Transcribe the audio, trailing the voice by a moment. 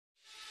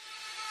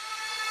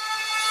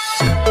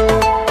Hi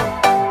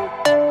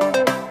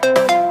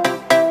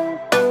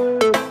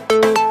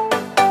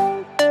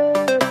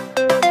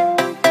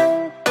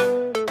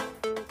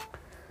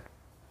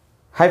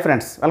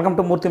friends, welcome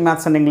to Murthy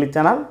Maths and English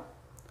channel.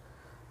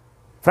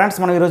 Friends,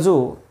 మనం ఈరోజు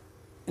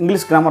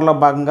English గ్రామర్లో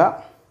భాగంగా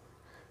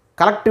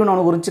collective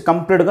noun గురించి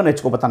కంప్లీట్గా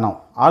నేర్చుకోబోతున్నాం.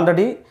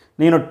 ఆల్రెడీ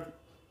నేను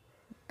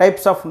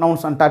టైప్స్ ఆఫ్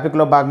నౌన్స్ అనే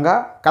టాపిక్లో భాగంగా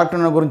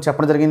కలెక్టివ్ నౌన్ గురించి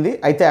చెప్పడం జరిగింది.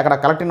 అయితే అక్కడ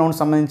కలెక్టివ్ నౌన్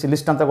సంబంధించి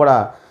లిస్ట్ అంతా కూడా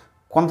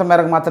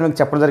కొంతమేరకు మాత్రమే మీకు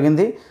చెప్పడం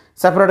జరిగింది.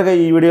 సెపరేట్గా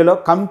ఈ వీడియోలో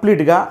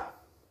కంప్లీట్గా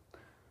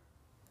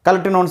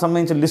కలెక్టివ్ నౌన్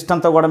సంబంధించిన లిస్ట్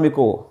అంతా కూడా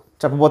మీకు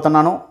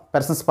చెప్పబోతున్నాను.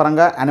 పర్సన్స్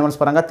పరంగా, యానిమల్స్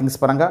పరంగా, థింగ్స్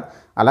పరంగా.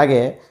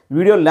 అలాగే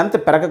వీడియో లెంత్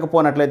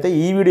పెరగకపోయినట్లయితే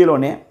ఈ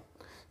వీడియోలోనే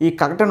ఈ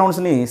కలెక్టివ్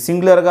నౌన్స్ని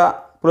సింగులర్గా,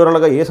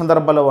 ప్లూరల్గా ఏ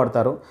సందర్భాల్లో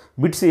వాడతారు,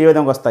 బిట్స్ ఏ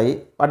విధంగా వస్తాయి,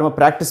 వాటి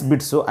ప్రాక్టీస్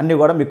బిట్స్ అన్నీ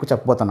కూడా మీకు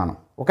చెప్పబోతున్నాను.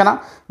 ఓకేనా?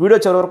 వీడియో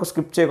చివరి వరకు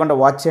స్కిప్ చేయకుండా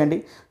వాచ్ చేయండి.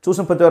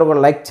 చూసిన ప్రతి వరకు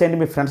కూడా లైక్ చేయండి,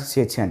 మీ ఫ్రెండ్స్కి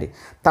షేర్ చేయండి.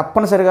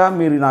 తప్పనిసరిగా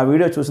మీరు నా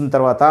వీడియో చూసిన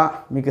తర్వాత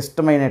మీకు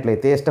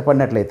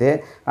ఇష్టపడినట్లయితే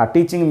ఆ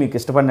టీచింగ్ మీకు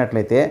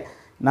ఇష్టపడినట్లయితే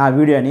నా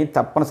వీడియోని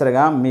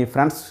తప్పనిసరిగా మీ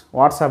ఫ్రెండ్స్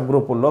వాట్సాప్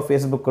గ్రూపుల్లో,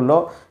 ఫేస్బుక్లో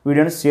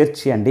వీడియోని షేర్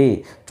చేయండి.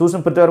 చూసిన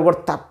ప్రతి వరకు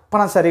కూడా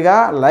తప్పనిసరిగా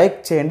లైక్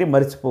చేయండి,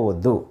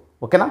 మర్చిపోవద్దు.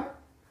 ఓకేనా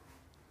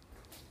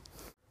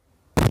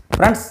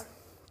ఫ్రెండ్స్?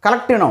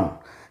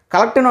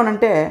 కలెక్టివ్ నౌన్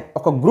అంటే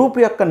ఒక గ్రూప్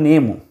యొక్క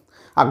నేము.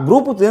 ఆ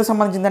గ్రూప్ దేనికి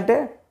సంబంధించిందంటే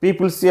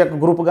పీపుల్స్ యొక్క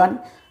గ్రూప్ కానీ,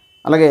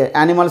 అలాగే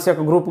యానిమల్స్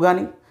యొక్క గ్రూప్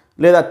కానీ,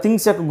 లేదా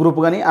థింగ్స్ యొక్క గ్రూప్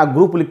కానీ, ఆ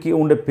గ్రూపులకి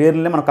ఉండే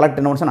పేర్లనే మనం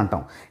కలెక్టివ్ నౌన్స్ అని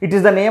అంటాం. It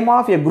is the name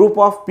of A group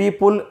of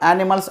people,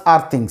 animals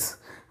are things.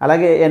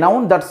 అలాగే a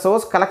noun that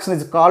shows collection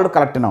is called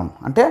collective noun.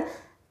 అంటే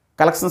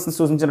కలెక్షన్స్ని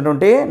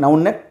సూచించినటువంటి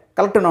నౌన్నే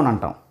కలెక్టివ్ నౌన్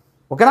అంటాం.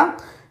 ఓకేనా?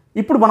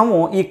 ఇప్పుడు మనము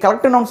ఈ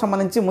కలెక్టివ్ నౌన్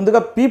సంబంధించి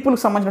ముందుగా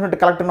పీపుల్కి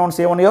సంబంధించినటువంటి కలెక్టివ్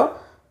నౌన్స్ ఏమన్నాయో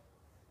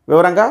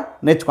వివరంగా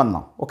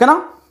నేర్చుకుందాం. ఓకేనా?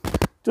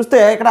 చూస్తే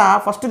ఇక్కడ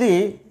ఫస్ట్ది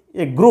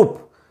ఏ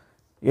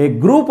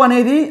గ్రూప్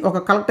అనేది ఒక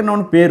కలెక్టివ్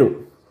నౌన్ పేరు.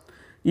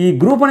 ఈ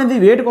గ్రూప్ అనేది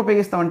వేటికి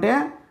ఉపయోగిస్తామంటే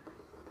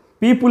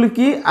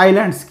పీపుల్కి,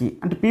 ఐలాండ్స్కి.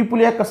 అంటే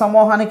పీపుల్ యొక్క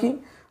సమూహానికి,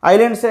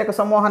 ఐలాండ్స్ యొక్క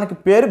సమూహానికి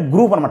పేరు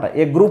గ్రూప్ అనమాట.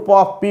 ఏ group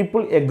of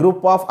people, A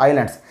group of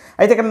islands.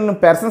 అయితే ఇక్కడ నేను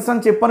పర్సన్స్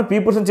అని చెప్పాను,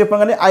 పీపుల్స్ అని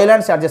చెప్పాను, కానీ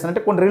ఐలాండ్స్ యాడ్ చేస్తాను.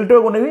 అంటే కొన్ని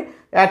రిలేటివ్గా ఉన్నవి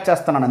యాడ్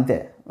చేస్తున్నాను అంతే,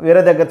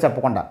 వేరే దగ్గర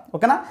చెప్పకుండా.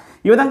 ఓకేనా?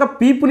 ఈ విధంగా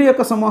పీపుల్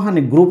యొక్క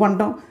సమూహాన్ని గ్రూప్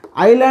అంటాం,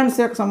 ఐలాండ్స్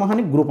యొక్క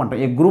సమూహాన్ని గ్రూప్ అంటాం.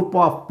 ఏ group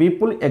of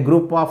people, A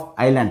group of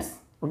islands.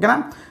 ఓకేనా?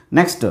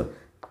 నెక్స్ట్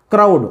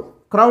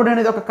క్రౌడ్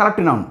అనేది ఒక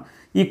కలెక్టివ్ నౌన్.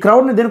 ఈ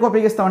క్రౌడ్ని దేనికి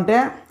ఉపయోగిస్తామంటే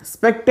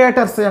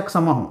స్పెక్టేటర్స్ యొక్క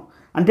సమూహం.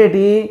 అంటే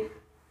ఏంటి?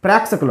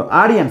 ప్రేక్షకులు,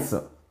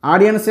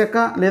 ఆడియన్స్ యొక్క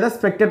లేదా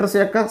స్పెక్టేటర్స్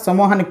యొక్క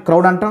సమూహాన్ని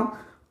క్రౌడ్ అంటాం.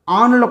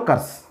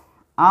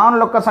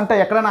 ఆన్లుక్కర్స్ అంటే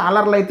ఎక్కడైనా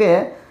అలర్లు అయితే,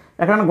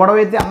 ఎక్కడైనా గొడవ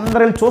అయితే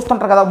అందరూ వెళ్ళి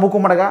చూస్తుంటారు కదా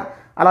మూకుమ్మడిగా,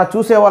 అలా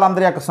చూసే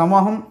వాళ్ళందరి యొక్క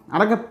సమూహం.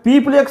 అలాగే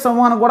పీపుల్ యొక్క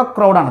సమూహాన్ని కూడా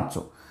క్రౌడ్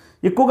అనొచ్చు.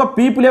 ఎక్కువగా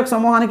పీపుల్ యొక్క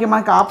సమూహానికి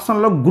మనకి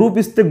ఆప్షన్లో గ్రూప్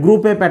ఇస్తే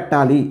గ్రూపే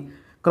పెట్టాలి,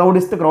 క్రౌడ్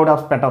ఇస్తే క్రౌడ్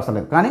పెట్టవసరం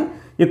లేదు. కానీ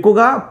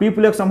ఎక్కువగా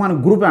పీపుల్ యొక్క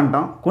సమూహానికి గ్రూపే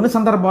అంటాం. కొన్ని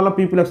సందర్భాల్లో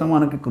పీపుల్ యొక్క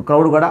సమూహానికి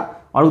క్రౌడ్ కూడా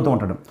అడుగుతూ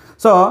ఉంటాడు.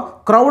 సో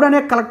క్రౌడ్ అనే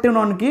collective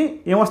నౌన్కి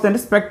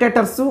ఏమొస్తాయంటే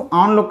spectators,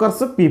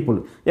 ఆన్లుక్కర్స్, people.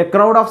 A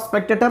crowd of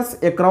spectators,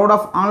 A crowd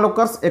of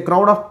ఆన్లుక్కర్స్, A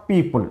crowd of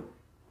people.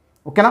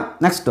 ఓకేనా?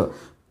 నెక్స్ట్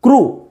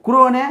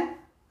క్రూ అనే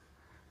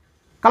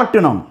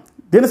కలెక్టివ్ నౌన్.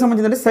 దీనికి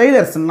సంబంధించి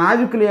సైలర్స్,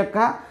 నావికుల యొక్క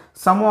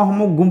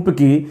సమూహము,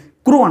 గుంపుకి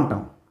క్రూ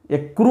అంటాం. ఏ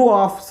క్రూ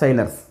ఆఫ్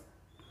సైలర్స్.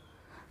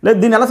 లేదు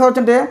దీన్ని ఎలా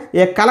చదవచ్చు అంటే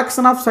ఏ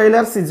collection of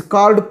sailors is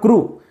called crew.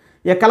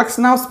 A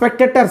collection of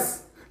spectators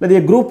లేదా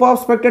ఏ group of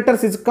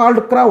spectators is called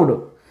crowd.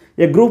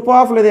 A group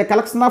of లేదా ఏ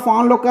collection of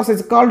ఆన్లుక్కర్స్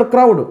is called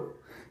crowd.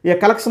 A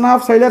collection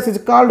of sailors is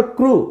called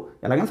crew.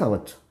 ఎలాగైనా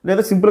చదవచ్చు,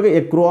 లేదా సింపుల్గా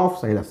ఏ crew of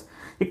sailors.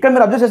 ఇక్కడ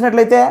మీరు observe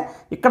చేసినట్లయితే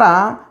ఇక్కడ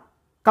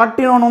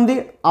కలెక్టివ్ నౌన్ ఉంది,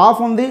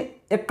 ఆఫ్ ఉంది.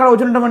 ఇక్కడ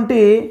వచ్చినటువంటి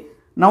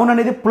నౌన్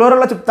అనేది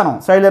ప్లూరల్లో చెప్తాను.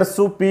 Sailors,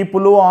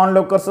 people,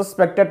 ఆన్లుక్కర్స్,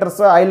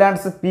 spectators,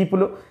 islands,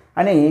 people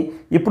అని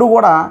ఇప్పుడు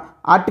కూడా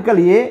ఆర్టికల్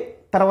ఏ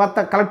తర్వాత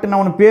కలెక్టివ్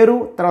నౌన్ పేరు,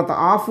 తర్వాత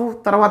ఆఫ్,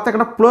 తర్వాత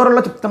ఇక్కడ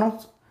ప్లూరల్లో చెప్తాను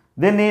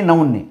దీన్ని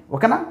నౌన్ని.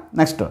 ఓకేనా?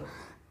 Next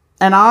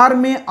an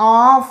army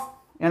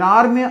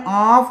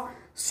of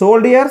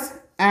soldiers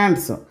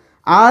ants.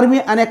 Army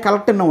అనే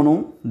కలెక్టివ్ నౌను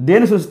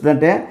దేని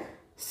సూచిస్తుందంటే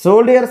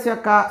సోల్డియర్స్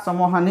యొక్క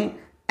సమూహాన్ని,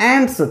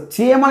 యాంట్స్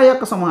చీమల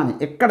యొక్క సమూహాన్ని.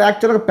 ఇక్కడ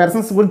యాక్చువల్గా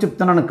పర్సన్స్ గురించి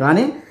చెప్తున్నాను,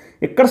 కానీ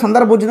ఇక్కడ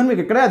సందర్భం వచ్చిందని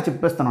మీకు ఇక్కడే అది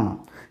చెప్పేస్తున్నాను.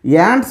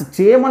 యాంట్స్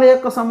చీమల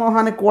యొక్క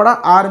సమూహాన్ని కూడా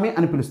ఆర్మీ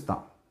అని పిలుస్తాం.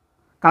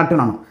 కలెక్టివ్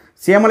నౌన్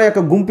చీమల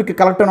యొక్క గుంపుకి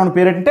కలెక్టివ్ నౌన్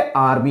పేరు ఏంటంటే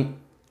ఆర్మీ.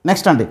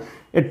 నెక్స్ట్ అండి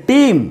ఏ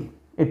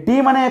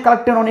టీమ్ అనే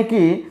కలెక్టివ్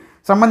నౌన్కి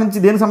సంబంధించి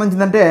దేనికి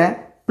సంబంధించిందంటే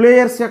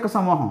ప్లేయర్స్ యొక్క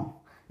సమూహం.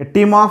 ఏ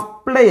team of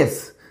players,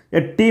 A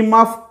team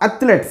of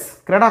athletes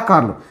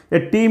క్రీడాకారులు, ఏ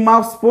టీమ్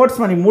ఆఫ్ స్పోర్ట్స్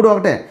మని మూడు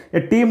ఒకటే. ఏ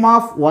టీమ్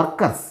ఆఫ్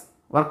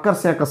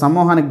వర్కర్స్ యొక్క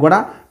సమూహానికి కూడా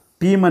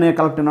టీమ్ అనే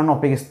కలెక్టివ్ నౌన్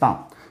ఉపయోగిస్తాం.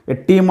 ఏ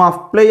team of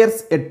players,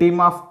 A team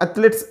of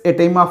athletes, A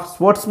team of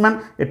sportsmen,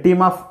 A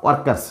team of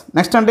workers.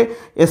 Next అండి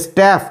ఏ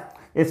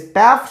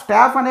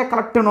staff అనే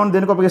కలెక్టివ్ నౌన్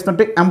దేనికి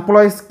ఉపయోగిస్తుంటే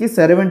ఎంప్లాయీస్కి,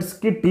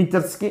 సర్వెంట్స్కి,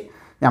 టీచర్స్కి.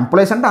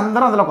 ఎంప్లాయీస్ అంటే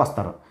అందరూ అందులోకి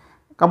వస్తారు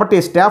కాబట్టి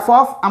staff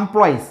of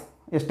employees,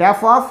 A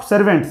staff of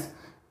servants.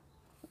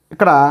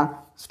 ఇక్కడ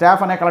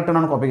స్టాఫ్ అనే కలెక్టివ్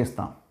నౌన్కి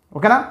ఉపయోగిస్తాం.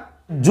 ఓకేనా?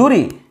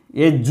 జ్యూరీ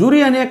ఏ జూరీ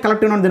అనే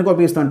కలెక్టివ్ నౌన్ దేనికి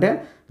ఉపయోగిస్తాం అంటే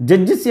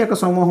జడ్జెస్ యొక్క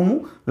సమూహము,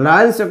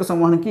 లాయర్స్ యొక్క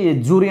సమూహానికి ఏ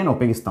జూరీ అని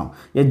ఉపయోగిస్తాం.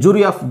 ఏ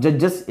jury of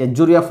judges, A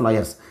jury of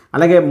lawyers.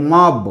 అలాగే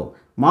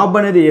మాబ్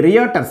అనేది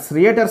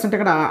రియేటర్స్ అంటే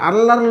ఇక్కడ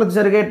అల్లర్లు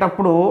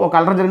జరిగేటప్పుడు, ఒక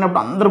అల్లరి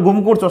జరిగినప్పుడు అందరూ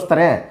గుమ్మికూడి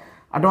చూస్తారే,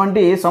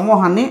 అటువంటి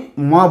సమూహాన్ని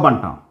మాబ్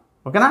అంటాం.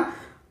 ఓకేనా.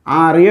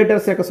 ఆ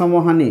రియేటర్స్ యొక్క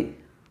సమూహాన్ని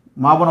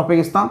మాబ్ అని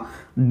ఉపయోగిస్తాం.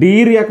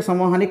 డీర్ యొక్క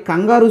సమూహాన్ని,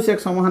 కంగారూస్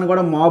యొక్క సమూహాన్ని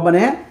కూడా మాబ్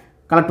అనే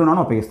కలెక్టివ్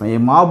నౌన్ ఉపయోగిస్తాం. ఏ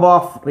mob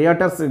of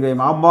రియేటర్స్, A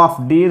mob of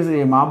deers,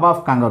 A mob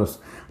of కంగారూస్.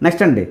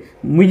 Next అండి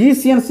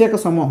మ్యూజిషియన్స్ యొక్క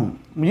సమూహం.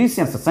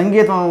 మ్యూజిషియన్స్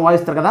సంగీతం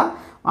వాయిస్తారు కదా,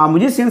 ఆ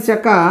మ్యూజిషియన్స్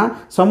యొక్క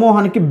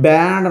సమూహానికి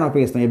బ్యాండ్ అని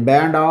ఉపయోగిస్తాం. ఏ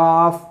బ్యాండ్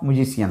ఆఫ్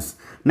మ్యూజిషియన్స్.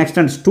 నెక్స్ట్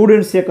అండి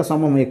స్టూడెంట్స్ యొక్క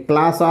సమూహం. ఏ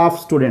క్లాస్ ఆఫ్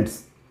స్టూడెంట్స్.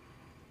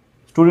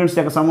 స్టూడెంట్స్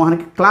యొక్క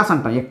సమూహానికి క్లాస్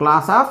అంటాం. ఏ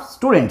క్లాస్ ఆఫ్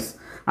స్టూడెంట్స్.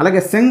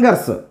 అలాగే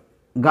సింగర్స్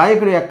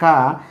గాయకుడి యొక్క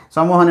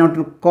సమూహాన్ని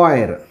ఏమంటారు?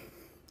 కాయర్.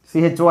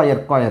 CHOIR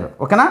coir.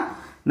 ఓకేనా.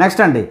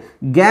 నెక్స్ట్ అండి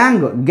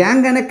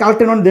గ్యాంగ్ అనే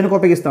కలెక్టివ్ నౌన్ దేనికి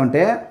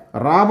ఉపయోగిస్తామంటే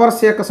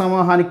రాబర్స్ యొక్క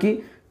సమూహానికి,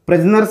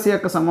 ప్రిజనర్స్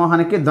యొక్క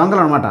సమూహానికి,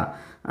 దొంగలు అనమాట,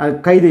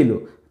 ఖైదీలు.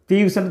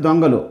 థీవ్స్ అంటే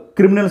దొంగలు,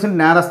 క్రిమినల్స్ అంటే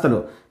నేరస్తులు.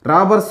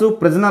 రాబర్సు,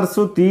 ప్రిజనర్స్,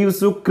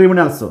 థీవ్స్,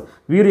 క్రిమినల్స్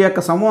వీరి యొక్క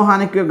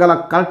సమూహానికి గల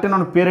కలెక్టివ్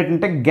నౌన్ పేరు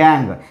ఏంటంటే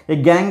gang. A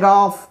gang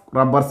of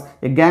robbers,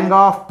 A gang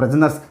of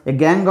prisoners, A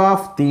gang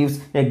of thieves,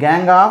 A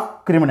gang of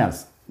criminals.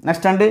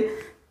 Next అండి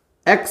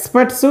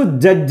ఎక్స్పర్ట్స్,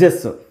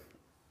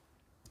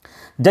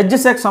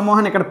 జడ్జెస్ యొక్క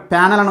సమూహాన్ని ఇక్కడ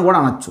ప్యానల్ అని కూడా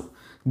అనొచ్చు.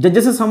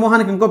 జడ్జెస్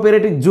సమూహానికి ఇంకో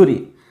పేరేంటి? జూరీ.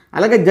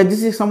 అలాగే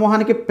జడ్జెస్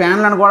సమూహానికి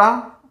ప్యానల్ అని కూడా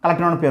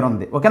కలెక్టివ్ నౌన్ పేరు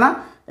ఉంది. ఓకేనా.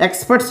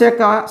 ఎక్స్పర్ట్స్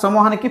యొక్క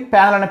సమూహానికి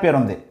ప్యానల్ అనే పేరు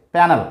ఉంది.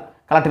 Panel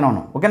collective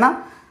noun. ఓకేనా.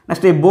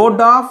 నెక్స్ట్ ఈ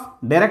board of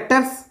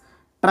directors,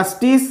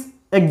 trustees,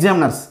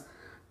 examiners.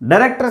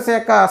 Directors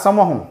యొక్క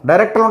సమూహం,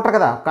 డైరెక్టర్లు ఉంటారు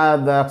కదా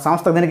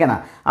సంస్థ దేనికైనా,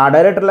 ఆ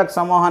డైరెక్టర్ల యొక్క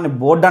సమూహాన్ని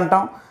బోర్డు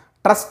అంటాం.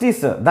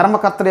 ట్రస్టీస్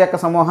ధర్మకర్తల యొక్క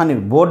సమూహాన్ని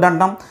బోర్డు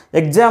అంటాం.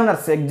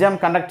 ఎగ్జామినర్స్ ఎగ్జామ్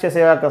కండక్ట్ చేసే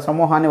యొక్క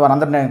సమూహాన్ని,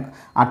 వారందరినీ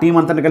ఆ టీం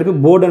అంతా కలిపి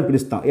బోర్డు అని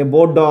పిలుస్తాం. ఏ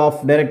board of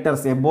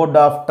directors, A board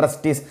of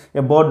trustees, A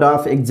board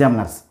of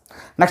examiners.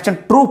 Next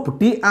troupe,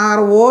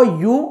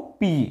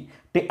 TROUP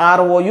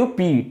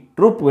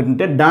troupe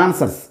అంటే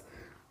డాన్సర్స్.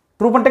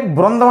 ట్రూప్ అంటే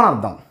బృందం అని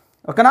అర్థం.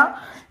 ఓకేనా.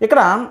 ఇక్కడ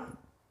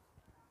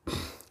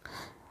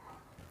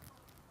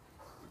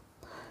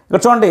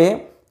చూడండి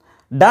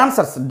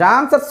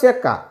డాన్సర్స్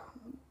యొక్క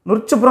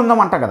నృత్య బృందం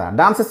అంట కదా,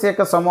 డాన్సర్స్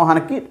యొక్క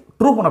సమూహానికి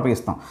ట్రూప్ను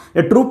ఉపయోగిస్తాం. ఏ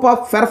ట్రూప్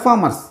ఆఫ్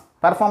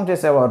పెర్ఫామ్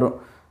చేసేవారు,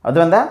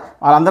 అర్థమైందా,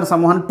 వాళ్ళందరి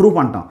సమూహాన్ని ట్రూప్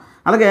అంటాం.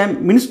 అలాగే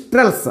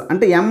మినిస్ట్రల్స్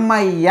అంటే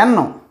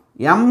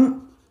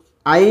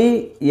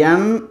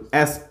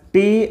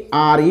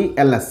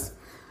MINSTRELS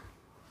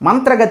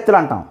మంత్రగత్తులు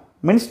అంటాం.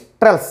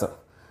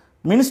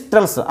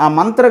 మినిస్ట్రల్స్ ఆ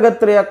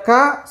మంత్రగత్తుల యొక్క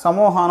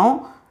సమూహం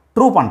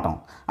ట్రూప్ అంటాం.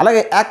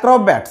 అలాగే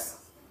అక్రోబాట్స్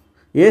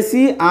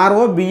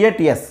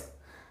ACROBATS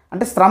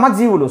అంటే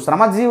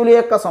శ్రమజీవుల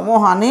యొక్క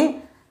సమూహాన్ని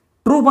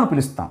ట్రూప్ అని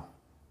పిలుస్తాం,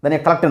 దాని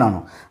యొక్క కలెక్టివ్ నౌన్.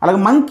 అలాగే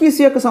మంకీస్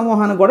యొక్క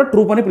సమూహాన్ని కూడా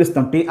ట్రూప్ అని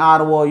పిలుస్తాం.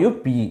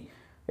 TROUP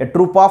A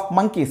troupe of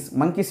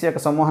monkeys యొక్క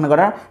సమూహాన్ని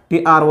కూడా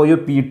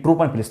TROUP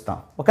ట్రూప్ అని పిలుస్తాం.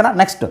 ఓకేనా.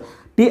 నెక్స్ట్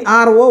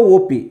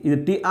TROOP ఇది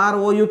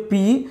TROUP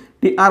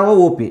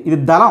ఇది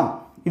దళం,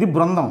 ఇది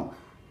బృందం.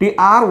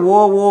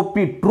 TROOP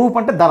ట్రూప్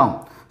అంటే దళం.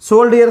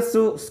 సోల్డియర్స్,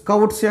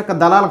 స్కౌట్స్ యొక్క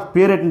దళాల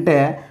పేరు ఏంటంటే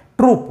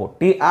ట్రూప్.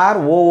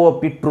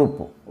 TROOP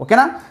troupe.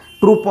 ఓకేనా.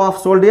 Troupe of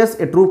soldiers,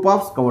 A troupe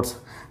of scouts.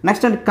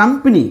 Next and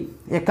company,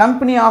 A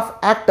company of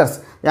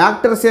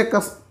actors యొక్క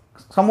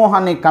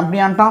సమూహాన్ని కంపెనీ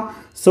అంటాం.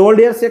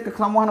 సోల్డియర్స్ యొక్క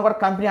సమూహాన్ని కూడా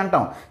కంపెనీ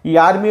అంటాం. ఈ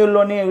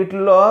ఆర్మీలోని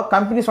వీటిల్లో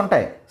కంపెనీస్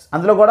ఉంటాయి,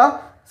 అందులో కూడా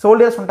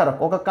సోల్డియర్స్ ఉంటారు,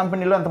 ఒక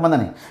కంపెనీలో ఎంతమంది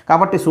అని.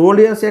 కాబట్టి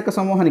సోల్డియర్స్ యొక్క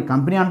సమూహాన్ని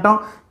కంపెనీ అంటాం.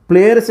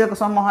 ప్లేయర్స్ యొక్క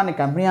సమూహాన్ని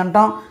కంపెనీ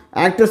అంటాం.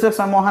 యాక్టర్స్ యొక్క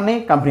సమూహాన్ని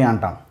కంపెనీ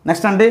అంటాం.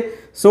 నెక్స్ట్ అండి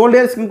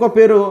సోల్డియర్స్కి ఇంకో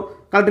పేరు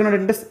కలెక్టివ్ నౌన్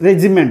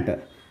అంటే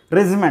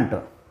రెజిమెంట్.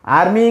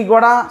 ఆర్మీ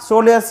కూడా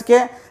సోల్డియర్స్కే,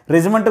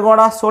 రెజిమెంట్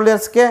కూడా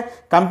సోల్డియర్స్కే,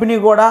 కంపెనీ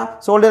కూడా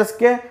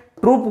సోల్డియర్స్కే,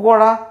 ట్రూప్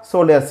కూడా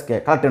సోల్డియర్స్కే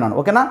కలెక్టివ్ నౌన్.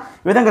 ఓకేనా.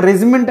 ఈ విధంగా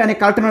రెజిమెంట్ అనే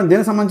కలెక్టివ్ నౌన్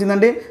దేనికి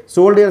సంబంధించిందండి?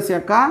 సోల్డియర్స్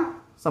యొక్క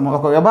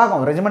ఒక విభాగం.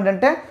 రెజిమెంట్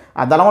అంటే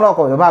ఆ దళంలో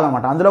ఒక విభాగం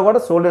అన్నమాట, అందులో కూడా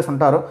సోల్డియర్స్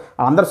ఉంటారు.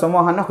 అందరి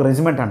సమూహాన్ని ఒక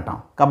రెజిమెంట్ అంటాం.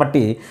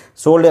 కాబట్టి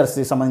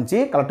సోల్డియర్స్కి సంబంధించి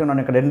కలెక్టివ్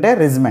నౌన్ ఇక్కడ ఏంటంటే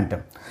రెజిమెంట్.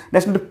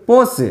 నెక్స్ట్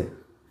POSSE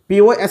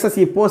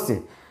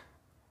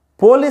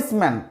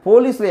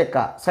పోలీసుల యొక్క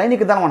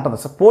సైనిక దళం అంటుంది.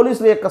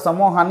 పోలీసుల యొక్క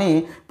సమూహాన్ని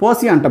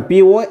పోసి అంటాం,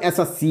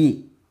 POSSE.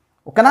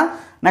 ఓకేనా.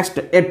 Next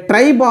A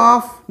tribe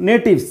of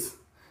natives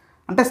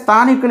అంటే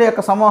స్థానికుల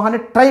యొక్క సమూహాన్ని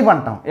ట్రైబ్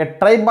అంటాం. ఏ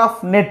ట్రైబ్ ఆఫ్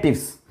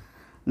నేటివ్స్.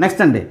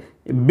 నెక్స్ట్ అండి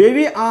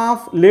బెవీ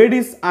of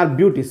ladies are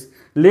beauties.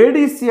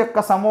 Ladies యొక్క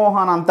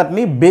సమూహాన్ని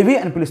అంతటిని బెవీ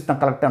అని పిలుస్తాం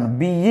collective.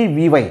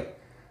 BEVY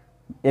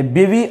A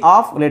బెవీ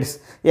of ladies.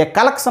 A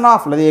collection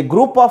of లేదా ఏ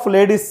group of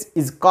ladies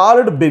is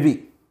called బెవీ.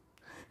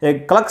 A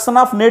collection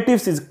of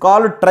natives is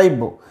called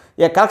tribe.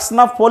 A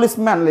collection of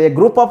policemen, A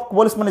group of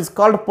policemen is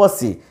called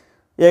పోసీ.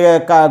 A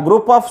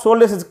group of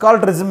soldiers is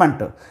called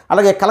regiment.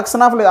 అలాగే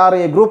collection of are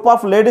A group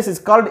of ladies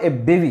is called a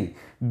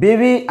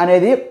బెవీ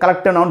అనేది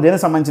collective noun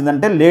దేనికి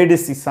సంబంధించిందంటే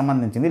లేడీస్కి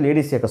సంబంధించింది.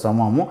 Ladies యొక్క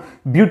సమూహము,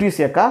 beauties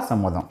యొక్క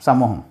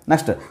సమూహం.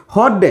 Next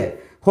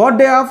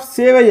హోర్డే of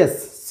సేవేజెస్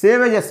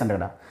అంటే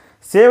ఇక్కడ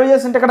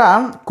సేవేజెస్ అంటే ఇక్కడ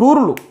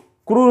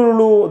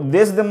క్రూరులు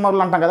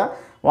దేశదిమ్మరులు అంటాం కదా,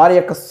 వారి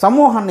యొక్క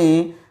సమూహాన్ని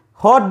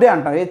హోర్డే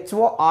అంటాం,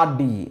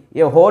 HORDE,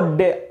 ఏ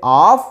హోర్డే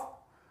ఆఫ్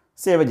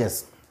సేవేజెస్.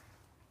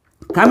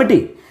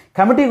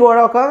 కమిటీ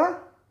కూడా ఒక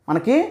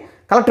మనకి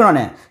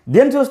కలెక్టివ్లోనే.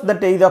 దేని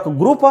చూస్తుందంటే ఇది ఒక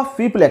గ్రూప్ ఆఫ్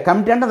పీపులే.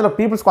 కమిటీ అంటే అందులో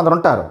పీపుల్స్ కొందరు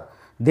ఉంటారు,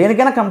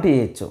 దేనికైనా కమిటీ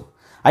చేయొచ్చు.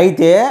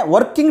 అయితే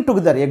working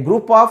together, A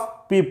group of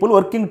people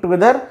working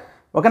together,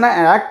 ఓకేనా,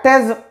 యాక్ట్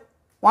యాజ్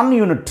వన్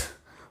యూనిట్,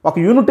 ఒక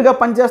యూనిట్గా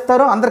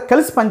పనిచేస్తారు, అందరు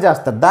కలిసి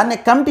పనిచేస్తారు, దాన్నే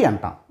కమిటీ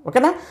అంటాం.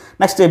 ఓకేనా.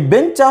 Next A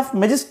bench of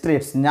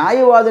magistrates,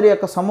 న్యాయవాదుల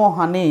యొక్క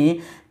సమూహాన్ని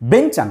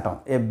బెంచ్ అంటాం.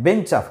 ఏ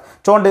బెంచ్ ఆఫ్,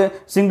 చూడండి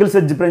సింగిల్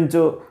జడ్జి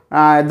బెంచు,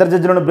 ఇద్దరు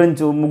జడ్జిల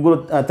బెంచు, ముగ్గురు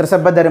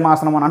త్రిసభ్య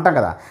ధర్మాసనం అని అంటాం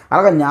కదా,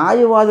 అలాగే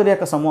న్యాయవాదుల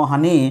యొక్క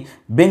సమూహాన్ని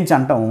బెంచ్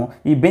అంటాం.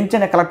 ఈ బెంచ్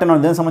అనే కలెక్టర్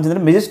దేనికి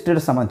సంబంధించింది?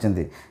 మెజిస్ట్రేట్స్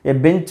సంబంధించింది. ఏ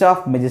బెంచ్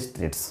ఆఫ్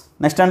మెజిస్ట్రేట్స్.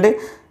 నెక్స్ట్ అండి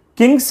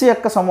కింగ్స్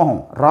యొక్క సమూహం,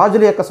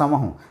 రాజుల యొక్క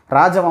సమూహం,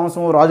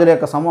 రాజవంశం రాజుల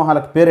యొక్క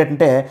సమూహాలకు పేరు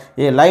ఏంటంటే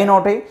ఏ లైన్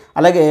ఒకటి,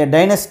 అలాగే ఏ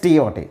డైనెస్టీ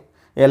ఒకటి.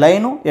 ఏ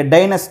line, A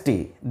dynasty,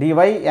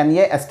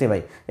 DYNASTY,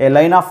 A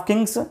line of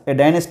Kings, A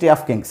dynasty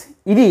of Kings.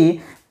 ఇది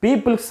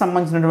పీపుల్కి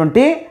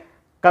సంబంధించినటువంటి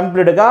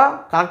కంప్లీట్గా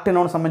కలెక్టివ్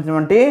నౌన్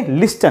సంబంధించినటువంటి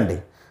లిస్ట్ అండి.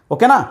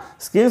 ఓకేనా.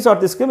 స్క్రీన్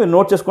షాట్ తీసుకుని మీరు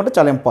నోట్ చేసుకుంటే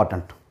చాలా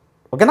ఇంపార్టెంట్.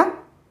 ఓకేనా.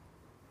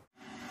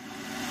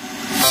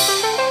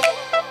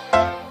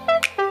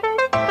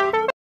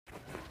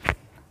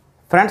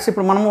 ఫ్రెండ్స్,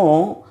 ఇప్పుడు మనము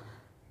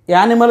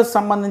యానిమల్స్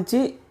సంబంధించి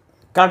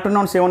కలెక్టివ్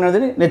నౌన్స్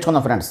ఏమనేది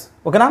నేర్చుకుందాం ఫ్రెండ్స్.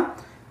 ఓకేనా.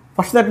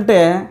 ఫస్ట్ ఏంటంటే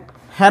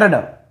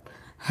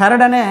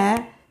హెరడ్ అనే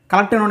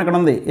కలెక్టివ్ నౌన్ ఇక్కడ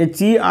ఉంది,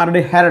 HERD,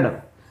 హెరడ్.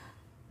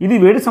 ఇది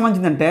వేడికి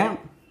సంబంధించిందంటే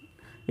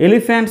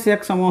ఎలిఫెంట్స్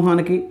యొక్క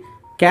సమూహానికి,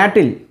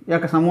 క్యాటిల్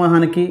యొక్క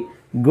సమూహానికి,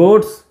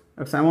 గోడ్స్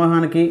యొక్క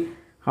సమూహానికి,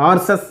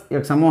 హార్సెస్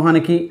యొక్క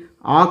సమూహానికి,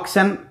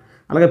 ఆక్షన్,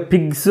 అలాగే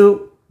పిగ్స్,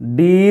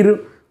 డీర్,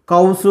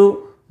 కౌసు,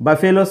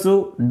 బఫెలోసు,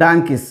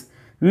 డాంకీస్,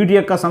 వీటి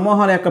యొక్క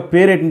సమూహాల యొక్క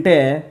పేరు ఏంటంటే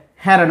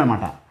హెరడ్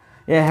అనమాట.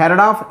 ఏ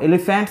Herod of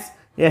elephants,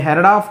 A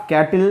Herod of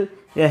cattle,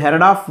 A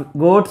Herod of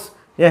గోడ్స్,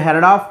 A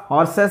Herod of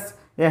horses,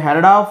 A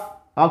Herod of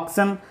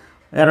auction,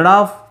 Herod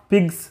of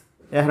pigs,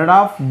 A Herod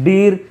of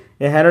Deere,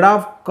 A Herod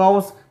of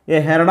cows, A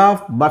Herod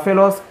of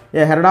buffaloes,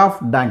 A Herod of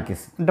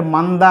donkeys. అంటే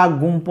మంద,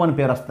 గుంపు అని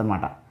పేరు వస్తుంది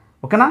అనమాట.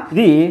 ఓకేనా.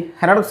 ఇది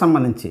హెరడ్కి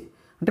సంబంధించి.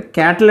 అంటే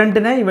క్యాటిల్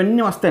అంటేనే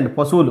ఇవన్నీ వస్తాయండి,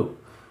 పశువులు,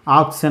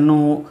 ఆక్సన్,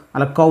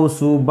 అలా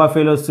కౌసు,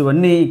 బఫెలోస్,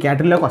 ఇవన్నీ ఈ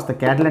క్యాటిల్లోకి వస్తాయి.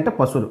 క్యాటిల్ అంటే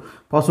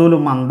పశువులు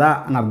మంద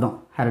అని అర్థం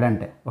హెరడ్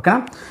అంటే. ఓకేనా.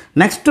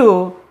 నెక్స్ట్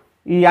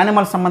ఈ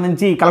యానిమల్స్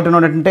సంబంధించి కలెక్టివ్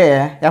నౌన్ ఏంటంటే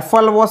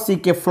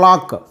FLOCK,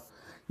 ఫ్లాక్.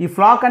 ఈ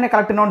ఫ్లాక్ అనే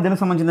కలెక్టివ్ నౌన్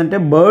దేనికి సంబంధించిందంటే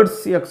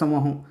బర్డ్స్ యొక్క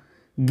సమూహం,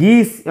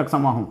 గీస్ యొక్క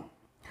సమూహం.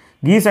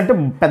 గీస్ అంటే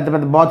పెద్ద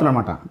పెద్ద బాతులు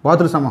అనమాట,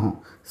 బాతుల సమూహం.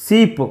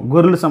 సీప్,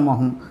 గొర్రెల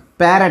సమూహం.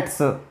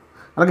 ప్యారెట్స్,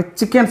 అలాగే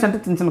చికెన్స్ అంటే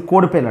చిన్న చిన్న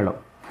కోడి పిల్లలు,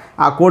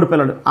 ఆ కోడి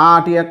పిల్లలు,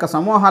 వాటి యొక్క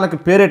సమూహాలకి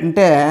పేరు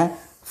ఏంటంటే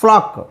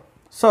flax.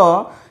 So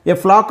A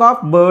flax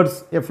of birds,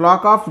 A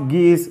flax of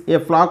గీస్, A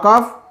flax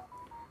of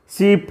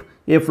sheep,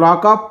 A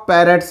flax of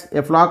parrots,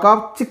 A flax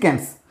of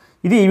chickens.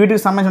 ఇది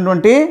వీటికి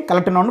సంబంధించినటువంటి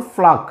కలెక్టివ్ నౌన్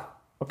ఫ్లాక్.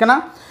 ఓకేనా.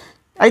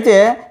 అయితే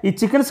ఈ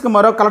చికెన్స్కి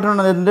మరో కలెక్టివ్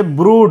నౌన్ ఏంటంటే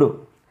బ్రూడ్.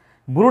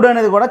 బ్రూడ్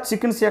అనేది కూడా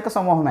చికెన్స్ యొక్క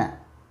సమూహమే.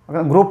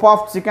 Group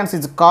of chickens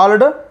is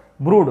called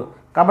brood.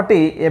 కాబట్టి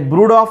ఏ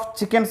బ్రూడ్ ఆఫ్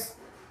చికెన్స్,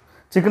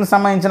 చికెన్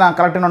సంబంధించిన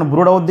కలెక్టివ్ నౌన్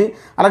బ్రూడ్ అవుద్ది,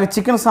 అలాగే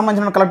చికెన్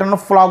సంబంధించిన కలెక్టివ్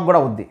నౌన్ ఫ్లాక్ కూడా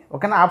అవుద్ది.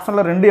 ఓకేనా.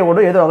 ఆప్షన్లో రెండు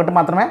ఇవ్వడు, ఏదో ఒకటి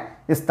మాత్రమే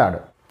ఇస్తాడు.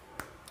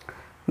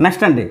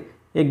 నెక్స్ట్ అండి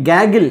ఏ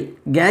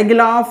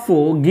గ్యాగిల్ ఆఫ్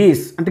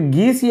గీస్. అంటే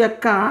గీస్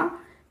యొక్క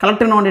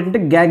కలెక్టివ్ నౌన్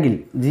ఏంటంటే గ్యాగిల్,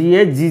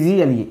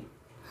 GAGGLE.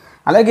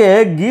 అలాగే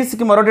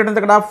గీస్కి మరొకటి ఏంటంటే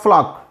ఇక్కడ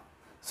ఫ్లాక్.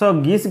 సో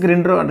గీస్కి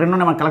రెండు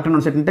మన కలెక్టివ్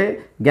నౌన్స్ ఏంటంటే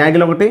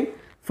గ్యాగిల్ ఒకటి,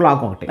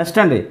 ఫ్లాక్ ఒకటి. నెక్స్ట్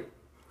అండి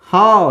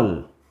హౌల్,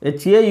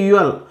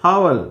 HAUL,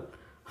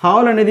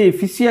 హౌల్ అనేది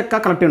ఫిష్ యొక్క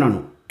కలెక్టివ్ నౌన్.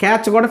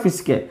 క్యాచ్ కూడా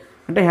ఫిష్కే,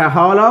 అంటే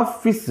howl of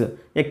fish,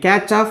 A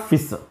catch of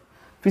fish.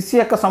 Fish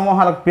యొక్క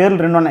సమూహాలకు పేర్లు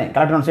రెండు ఉన్నాయి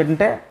కలెక్టివ్ నౌన్స్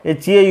ఏంటంటే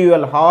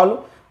HAUL, hall,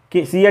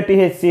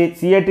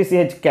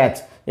 CATCH,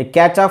 catch, A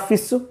catch of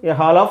fish, A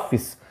hall of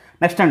fish.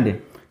 Next అండి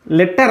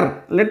లెటర్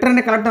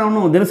అనే కలెక్టివ్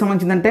నౌన్ దేనికి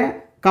సంబంధించిందంటే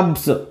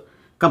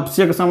కబ్స్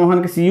యొక్క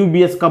సమూహానికి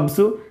CUBS,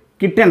 కబ్స్.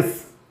 కిటెన్స్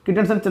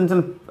అంటే చిన్న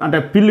చిన్న అంటే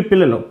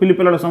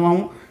పిల్లల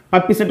సమూహం.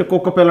 పప్పీస్ అంటే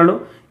కుక్క పిల్లలు.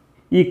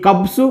 ఈ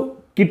కబ్స్,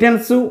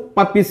 కిటెన్స్,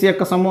 పప్పీస్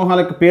యొక్క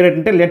సమూహాలకు పేరు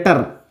ఏంటంటే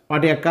లెటర్.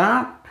 వాటి యొక్క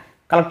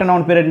కలెక్టివ్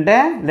నౌన్ పేరు ఏంటంటే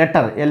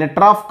letter. A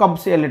letter of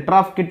cubs, A letter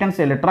of kittens,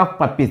 A letter of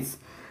puppies.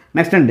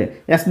 Next అండి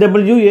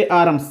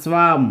SWARM,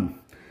 స్వామ్.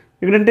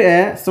 ఇక్కడంటే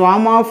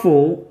swarm of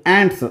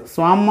ants,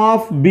 swarm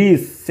of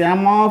bees,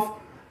 swarm of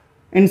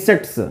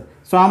insects,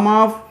 swarm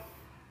of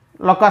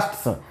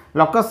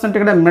లొకస్ట్స్ అంటే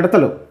ఇక్కడ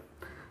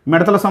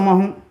మిడతల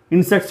సమూహం.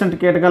 ఇన్సెక్ట్స్ అంటే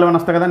కీటకాలు అని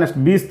వస్తాయి కదా. నెక్స్ట్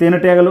బీస్,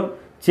 తేనెటీగలు,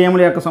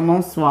 చీమల యొక్క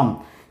సమూహం స్వామ్.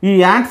 ఈ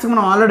యాంట్స్కి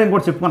మనం ఆల్రెడీ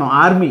ఇంకోటి చెప్పుకున్నాం,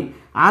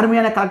 ఆర్మీ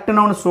అనే కలెక్టివ్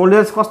నౌన్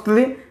సోల్జర్స్కి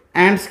వస్తుంది,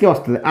 యాంట్స్కి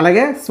వస్తుంది.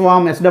 అలాగే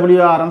స్వామ్,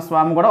 SWRM,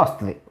 స్వామ్ కూడా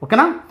వస్తుంది.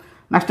 ఓకేనా.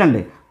 నెక్స్ట్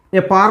అండి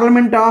ఏ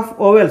పార్లమెంట్ ఆఫ్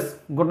ఓవెల్స్,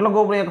 గుడ్ల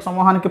గోపుల యొక్క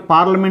సమూహానికి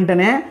పార్లమెంట్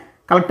అనే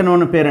కలెక్టివ్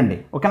నౌన్ పేరండి.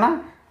 ఓకేనా.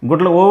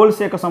 గుడ్ల ఓవెల్స్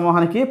యొక్క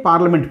సమూహానికి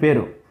పార్లమెంట్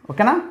పేరు.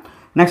 ఓకేనా.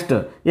 Next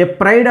A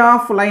pride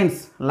of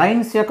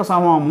lines యొక్క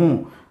సమూహము.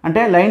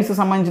 అంటే లైన్స్కి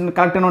సంబంధించిన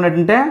కలెక్టివ్ నౌన్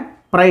ఏంటంటే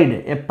pride,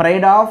 A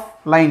pride of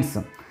lines.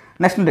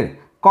 Next అండి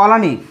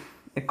colony,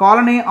 A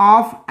colony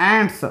of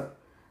ants,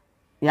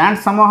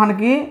 ants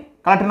సమూహానికి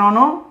కలెక్టివ్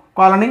నౌన్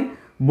కాలనీ.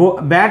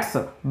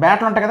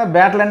 బ్యాట్లు ఉంటాయి కదా,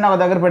 బ్యాట్లు అన్నీ ఒక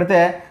దగ్గర పెడితే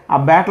ఆ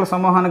బ్యాట్ల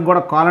సమూహానికి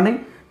కూడా కాలనీ.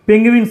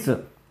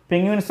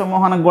 పెంగ్విన్స్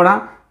సమూహానికి కూడా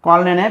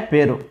కాలనీ అనే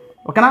పేరు.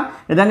 ఓకేనా?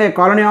 విధంగా ఏ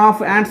colony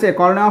of ants, A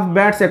colony of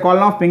bats, A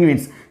colony of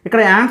penguins.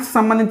 ఇక్కడ యాంట్స్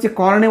సంబంధించి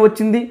కాలనీ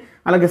వచ్చింది,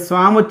 అలాగే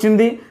స్వామ్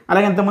వచ్చింది,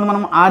 అలాగే ఇంతకుముందు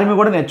మనం ఆర్మీ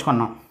కూడా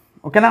నేర్చుకున్నాం.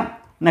 ఓకేనా?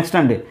 నెక్స్ట్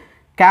అండి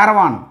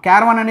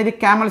క్యారవాన్ అనేది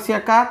క్యామెల్స్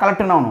యొక్క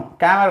collective noun.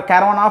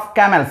 Caravan of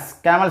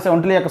camels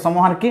ఒంటెల యొక్క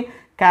సమూహానికి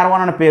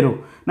క్యారవాన్ అనే పేరు.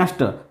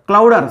 Next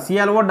క్లౌడర్,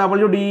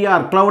 CLOWDER,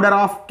 క్లౌడర్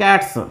of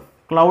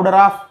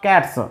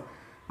cats.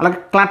 అలాగే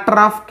క్లటర్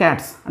ఆఫ్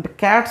క్యాట్స్ అంటే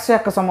క్యాట్స్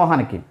యొక్క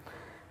సమూహానికి.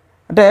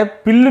 అంటే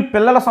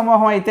పిల్లల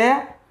సమూహం అయితే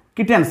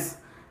కిటెన్స్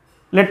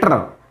లిటర్,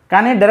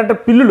 కానీ డైరెక్ట్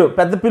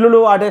పెద్ద పిల్లులు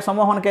వాటి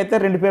సమూహానికి అయితే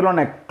 2 పేర్లు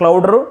ఉన్నాయి,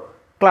 క్లౌడరు,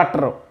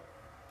 క్లటరు.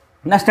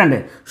 నెక్స్ట్ అండి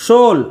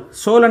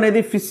సోల్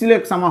అనేది ఫిష్ల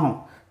యొక్క సమూహం,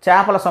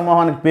 చేపల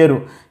సమూహానికి పేరు.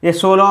 ఏ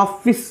soul of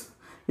fish,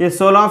 A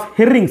soul of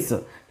హెర్రింగ్స్,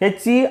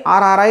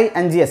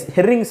 HERRINGS.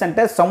 హెర్రింగ్స్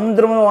అంటే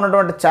సముద్రంలో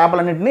ఉన్నటువంటి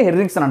చేపలన్నింటినీ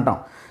హెర్రింగ్స్ అని అంటాం.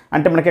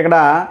 అంటే మనకి ఇక్కడ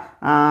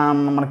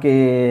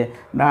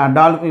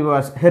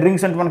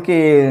హెర్రింగ్స్ అంటే మనకి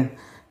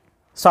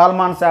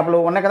సాల్మాన్ చేపలు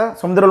ఉన్నాయి కదా,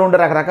 సముద్రంలో ఉండే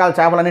రకరకాల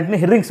చేపలన్నింటినీ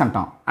హెర్రింగ్స్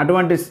అంటాం.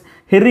 అటువంటి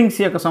హెర్రింగ్స్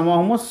యొక్క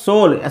సమూహము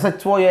సోల్,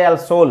 SHOAL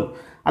సోల్.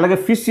 అలాగే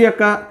ఫిష్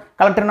యొక్క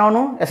కలెక్టివ్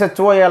నౌన్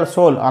SHOAL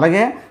సోల్.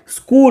 అలాగే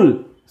స్కూల్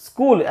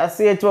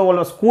SCHOL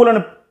స్కూల్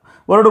అనే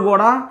వర్డ్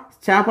కూడా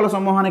చేపల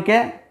సమూహానికే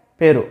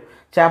పేరు.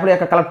 చేపల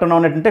యొక్క కలెక్టివ్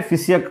నౌన్ ఏంటంటే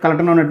ఫిష్ యొక్క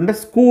కలెక్టివ్ నౌన్ ఏంటంటే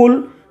స్కూల్,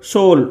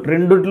 సోల్,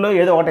 రెండిట్లో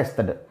ఏదో ఒకటి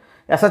ఇస్తాడు.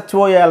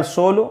 SHOAL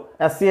సోలు,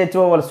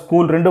 SCHOAL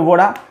స్కూల్, రెండు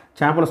కూడా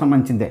చేపలకు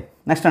సంబంధించిందే.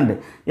 నెక్స్ట్ అండి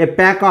ఏ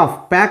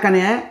ప్యాక్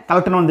అనే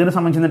కలెక్టివ్ నౌన్ దేనికి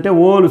సంబంధించిందంటే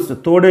ఓల్స్,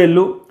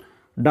 తోడేళ్ళు,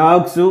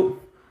 డాగ్స్,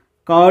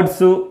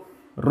 కార్డ్స్.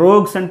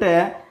 రోగ్స్ అంటే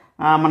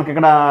మనకి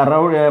ఇక్కడ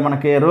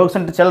మనకి రోగ్స్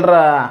అంటే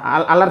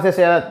అల్లరి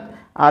చేసే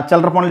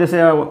చిల్లర పనులు చేసే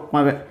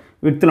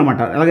వ్యక్తులు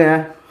అన్నమాట. అలాగే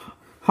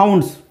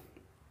హౌండ్స్.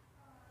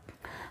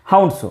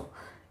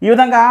 ఈ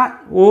విధంగా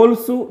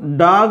wholes,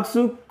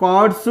 dogs,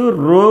 cards,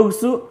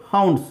 rogues,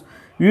 hounds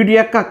వీటి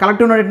యొక్క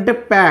కలెక్టివ్ నౌన్ ఏంటంటే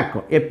pack.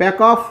 A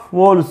pack of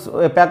wholes,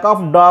 A pack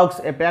of dogs,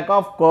 A pack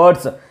of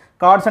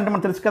cards అంటే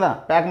మనకు తెలుసు కదా,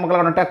 ప్యాక్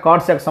మొక్కలు అంటే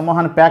కార్డ్స్ యొక్క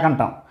సమూహాన్ని ప్యాక్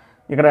అంటాం.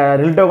 ఇక్కడ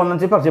రిలేటివ్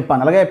ఉందని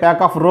చెప్పాను. అలాగే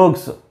ప్యాక్ ఆఫ్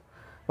రోగ్స్.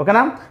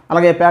 ఓకేనా?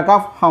 అలాగే ప్యాక్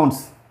ఆఫ్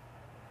హౌండ్స్.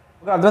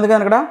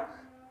 అర్థమైంది కదా?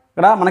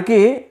 ఇక్కడ మనకి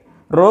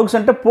రోగ్స్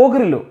అంటే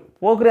పోకిరీలు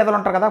ఎదలు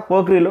ఉంటారు కదా,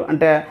 పోకిరీలు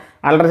అంటే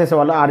అల్లరి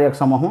చేసేవాళ్ళు, ఆడి యొక్క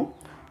సమూహం.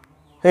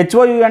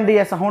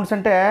 HOUNDS హౌండ్స్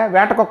అంటే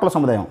వేటకొక్కల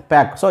సముదాయం,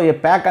 ప్యాక్. సో ఈ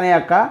ప్యాక్ అనే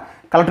యొక్క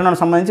కలెక్టివ్ నౌన్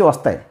సంబంధించి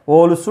వస్తాయి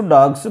wholes,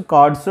 dogs,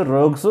 cards,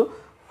 rogues,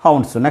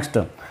 hounds. Next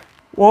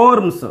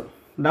ఓర్మ్స్,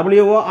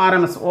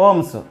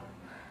 WORMS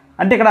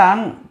అంటే ఇక్కడ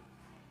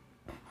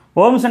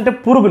ఓర్మ్స్ అంటే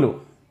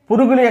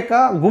పురుగుల యొక్క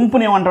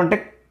గుంపుని ఏమంటాం అంటే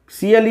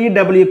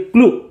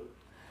CLEW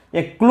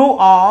A clue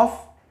of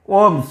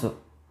ఓర్మ్స్,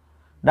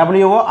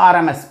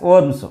 WORMS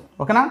ఓర్మ్స్.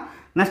 ఓకేనా?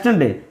 నెక్స్ట్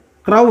అండి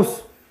క్రోస్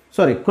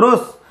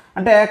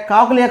అంటే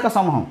కాకుల యొక్క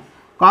సమూహం.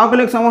 కాకుల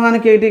యొక్క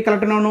సమూహానికి ఏంటి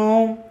collective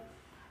noun?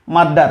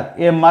 Murder,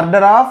 A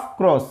murder of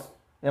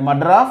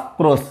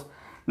crores.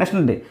 Next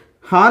అండి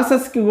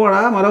హార్సెస్కి కూడా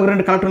మరొక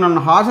 2 కలెక్టివ్ నౌన్.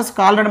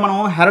 హార్సెస్కి ఆల్రెడీ మనం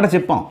హెరడ్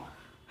చెప్పాం.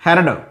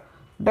 హెరడ్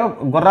అంటే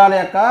గుర్రాల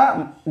యొక్క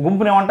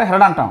గుంపుని ఏమంటే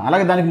హెరడ్ అంటాం.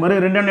 అలాగే దానికి మరి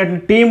 2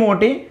 టీమ్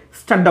ఒకటి,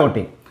 స్టడ్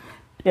ఒకటి.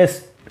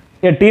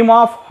 ఏ team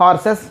of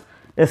horses,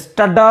 A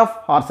stud of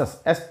horses,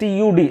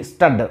 STUD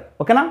stud.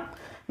 ఓకేనా?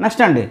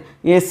 నెక్స్ట్ అండి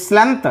ఏ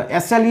స్లెంత్,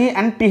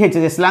 SLENTH,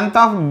 ఏ స్లెంత్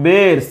ఆఫ్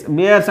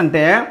బేర్స్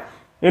అంటే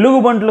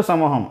ఎలుగుబంట్ల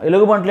సమూహం.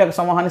 ఎలుగుబంట్ల యొక్క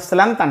సమూహాన్ని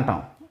స్లెంత్ అంటాం,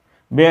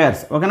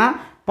 బేర్స్. ఓకేనా?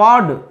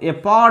 ఏ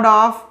పాడ్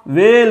ఆఫ్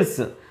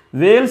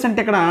వేల్స్ అంటే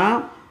ఇక్కడ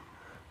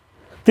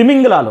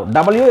తిమింగలాలు,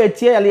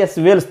 WHALS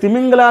వేల్స్.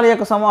 తిమింగలాల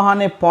యొక్క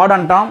సమూహాన్ని పాడ్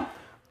అంటాం.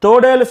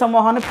 తోడేలు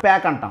సమూహాన్ని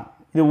ప్యాక్ అంటాం.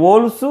 ఇది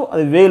ఓల్స్,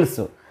 అది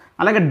వేల్స్.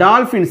 అలాగే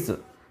డాల్ఫిన్స్,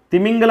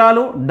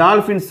 తిమింగలాలు,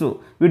 డాల్ఫిన్స్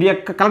వీటి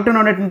యొక్క కలెక్టివ్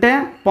నౌన్ ఏంటంటే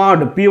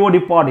పాడ్, POD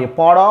pad. A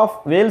pad of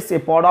Wales,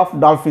 A pad of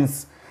dolphins.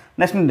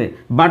 Next అండి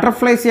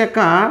బటర్ఫ్లైస్ యొక్క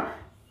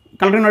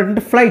కలెక్టివ్ నౌన్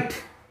ఏంటంటే flight.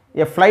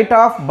 A flight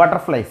of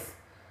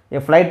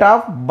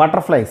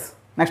butterflies.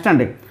 Next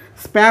అండి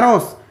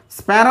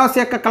స్పారోస్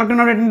యొక్క కలెక్టివ్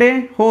నౌన్ ఏంటంటే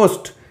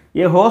host.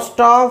 A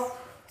host of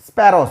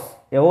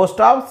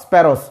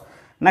sparrows.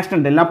 Next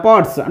అండి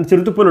leopards అంటే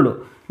చిరుతపులులు.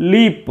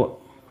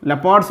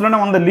 లెపార్డ్స్లోనే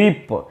ఉంది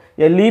leap.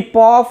 A leap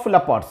of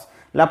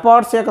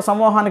leopards యొక్క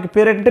సమూహానికి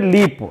పేరు ఏంటంటే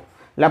లీప్.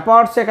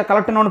 లెపార్డ్స్ యొక్క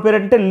కలెక్టివ్ నౌన్ పేరు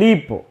ఏంటంటే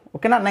లీప్.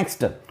 ఓకేనా?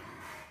 నెక్స్ట్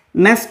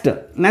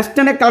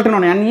అనే కలెక్టివ్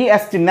నౌన్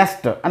NEST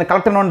నెస్ట్ అనే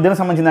కలెక్టివ్ నౌన్ దేనికి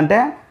సంబంధించిందంటే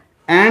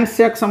యాంట్స్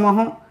యొక్క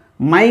సమూహం.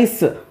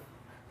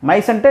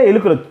 మైస్ అంటే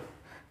ఎలుకలు,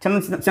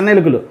 చిన్న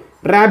ఎలుకలు.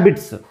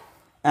 ర్యాబిట్స్,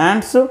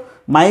 యాంట్స్,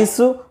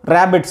 మైస్,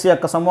 ర్యాబిట్స్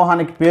యొక్క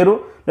సమూహానికి పేరు.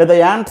 లేదా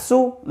యాంట్స్,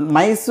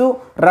 మైస్,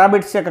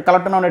 ర్యాబిట్స్ యొక్క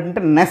కలెక్టివ్ నౌన్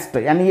ఏంటంటే నెస్ట్,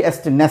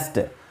 NEST నెస్ట్.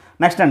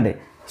 నెక్స్ట్ అండి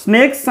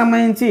స్నేక్స్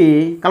సంబంధించి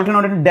కలెక్టివ్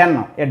నౌన్ ఏంటంటే den.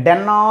 A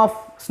den of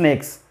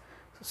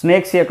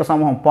snakes యొక్క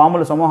సమూహం,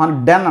 పాముల సమూహాన్ని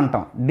డెన్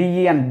అంటాం,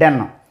 DEN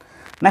డెన్.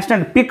 నెక్స్ట్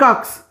అండి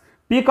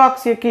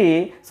పీకాక్స్కి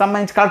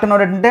సంబంధించి కలెక్టివ్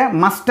నౌన్ ఏంటంటే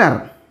muster,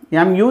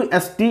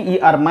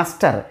 MUSTER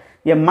muster.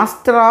 A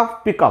master of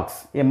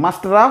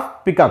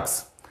peacocks.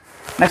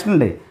 Next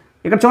అండి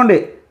ఇక్కడ చూడండి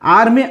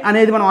ఆర్మీ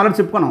అనేది మనం ఆల్రెడీ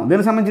చెప్పుకున్నాం.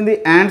 దేనికి సంబంధించింది?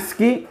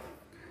 యాంట్స్కి,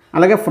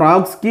 అలాగే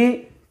ఫ్రాగ్స్కి,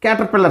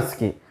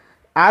 క్యాటర్పిల్లర్స్కి.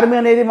 ఆర్మీ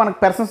అనేది మనకు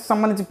పర్సన్స్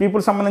సంబంధించి,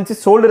 పీపుల్స్ సంబంధించి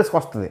సోల్జర్స్కి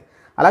వస్తుంది.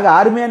 అలాగే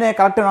ఆర్మీ అనే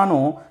కరెక్ట్ నాను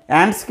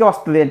యాంట్స్కి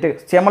వస్తుంది, అంటే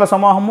చీమల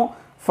సమూహము,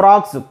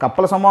 ఫ్రాగ్స్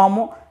కప్పల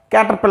సమూహము,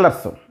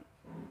 క్యాటర్పిల్లర్స్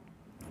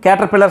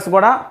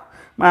కూడా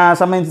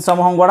సంబంధించిన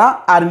సమూహం కూడా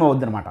ఆర్మీ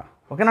అవుద్ది అనమాట.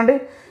 ఓకేనండి.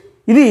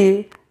 ఇది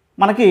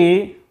మనకి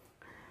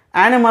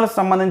యానిమల్స్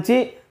సంబంధించి,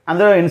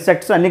 అందులో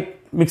ఇన్సెక్ట్స్ అన్నీ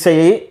మిక్స్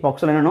అయ్యాయి,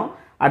 పక్షులను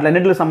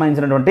అట్లన్నింటికి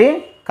సంబంధించినటువంటి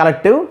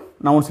కలెక్టివ్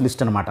నౌన్స్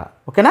లిస్ట్ అనమాట.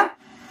 ఓకేనా?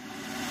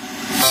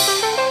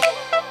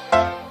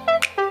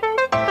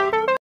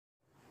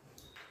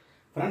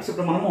 ఫ్రెండ్స్,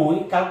 ఇప్పుడు మనము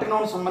ఈ కలెక్టివ్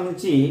నౌన్స్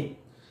సంబంధించి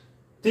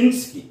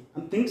థింగ్స్కి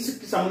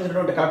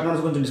సంబంధించినటువంటి కలెక్టివ్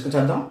నౌన్స్ గురించి డిస్కస్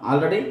చేద్దాం.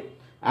 ఆల్రెడీ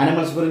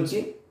యానిమల్స్ గురించి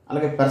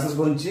అలాగే పర్సన్స్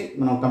గురించి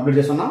మనం కంప్లీట్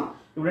చేస్తున్నాం.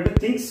 ఇప్పుడంటే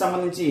థింగ్స్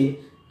సంబంధించి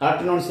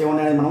కలెక్టివ్ నౌన్స్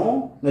ఏమన్నాయని మనము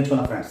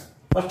నేర్చుకున్నాం ఫ్రెండ్స్.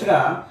 ఫస్ట్గా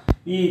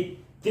ఈ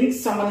థింగ్స్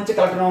సంబంధించి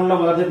కలెక్టివ్ నౌన్లో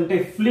మొదటి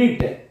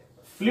ఫ్లీట్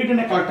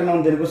అనే కలెక్టివ్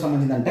నౌన్ దేనికి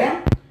సంబంధించిందంటే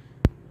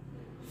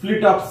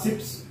fleet of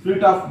ships,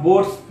 fleet of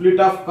boats,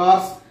 fleet of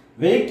cars,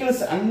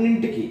 vehicles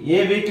అన్నింటికి ఏ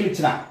వెహికల్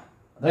ఇచ్చినా,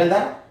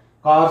 అదేందా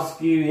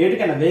కార్స్కి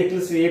ఏటికైనా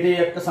వెహికల్స్ ఏటి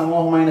యొక్క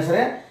సమూహం అయినా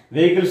సరే,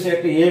 వెహికల్స్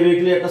యొక్క ఏ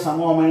వెహికల్ యొక్క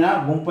సమూహమైనా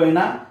గుంపు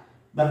అయినా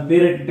దాని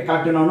పేరు ఏంటంటే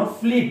కలెక్టివ్ నౌన్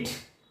ఫ్లీట్.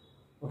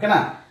 ఓకేనా?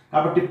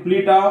 కాబట్టి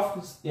fleet of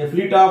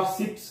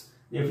ships,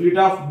 A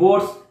fleet of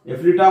boats, A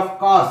fleet of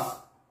cars.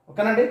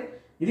 ఓకేనండి,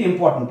 ఇది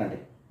ఇంపార్టెంట్ అండి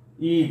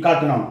ఈ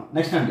కలెక్టివ్ నౌన్.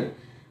 నెక్స్ట్ అండి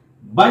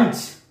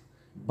బంచ్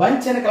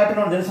అనే కలెక్టివ్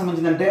నౌన్ దేనికి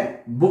సంబంధించిందంటే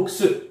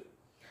బుక్స్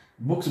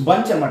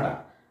బంచ్ అనమాట.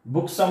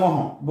 బుక్స్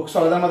సమూహం, బుక్స్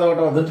ఒకదాని మీద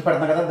ఒకటి దంచి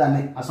పెడతాం కదా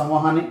దాన్ని, ఆ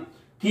సమూహాన్ని.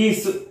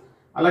 కీస్,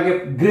 అలాగే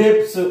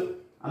గ్రేప్స్,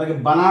 అలాగే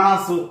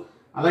బనానాస్,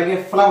 అలాగే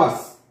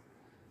ఫ్లవర్స్,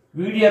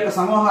 వీటి యొక్క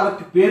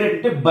సమూహాలకి పేరు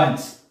ఏంటంటే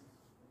బంచ్.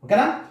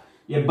 ఓకేనా?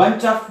 A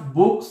bunch of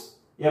books,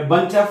 a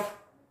bunch of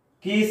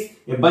keys,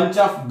 a bunch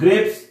of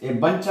grapes, a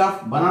bunch of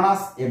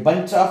bananas, a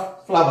bunch of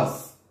flowers.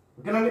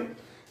 ఓకేనండి.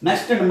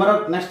 నెక్స్ట్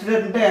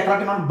ఏంటంటే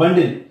కలెక్టివ్ నౌన్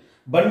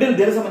బండిల్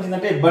దేనికి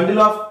సంబంధించిందంటే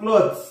బండిల్ ఆఫ్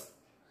క్లోత్స్,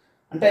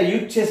 అంటే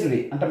యూజ్ చేసినవి,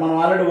 అంటే మనం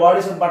ఆల్రెడీ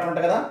వాడేసిన బట్టలు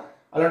ఉంటాయి కదా,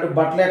 అలాంటి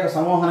బట్టల యొక్క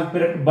సమూహానికి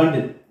పేరు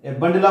bundle. A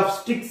bundle of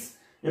sticks,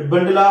 A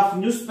bundle of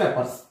news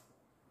papers.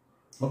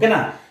 ఓకేనా?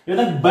 ఈ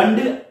విధంగా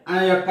బండిల్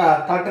అనే యొక్క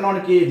కలెక్టివ్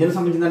నౌన్కి దేనికి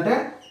సంబంధించిందంటే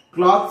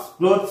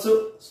క్లోత్స్,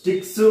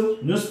 స్టిక్స్,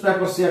 న్యూస్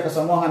పేపర్స్ యొక్క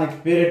సమూహానికి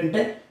పేరు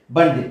ఏంటంటే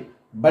బండిల్.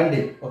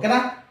 ఓకేనా?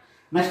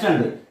 నెక్స్ట్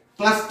అండి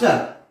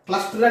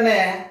క్లస్టర్ అనే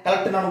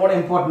కలెక్టివ్ నౌన్ కూడా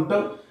ఇంపార్టెంట్.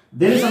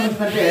 దేనికి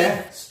సంబంధించిందంటే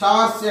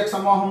స్టార్స్ యొక్క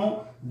సమూహము,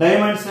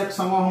 డైమండ్స్ యొక్క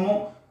సమూహము,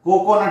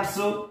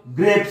 కోకోనట్స్,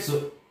 గ్రేప్స్.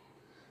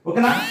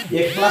 ఓకేనా? ఏ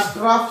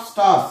cluster of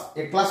stars,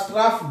 A cluster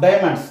of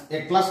diamonds, A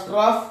cluster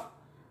of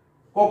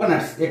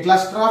coconuts, A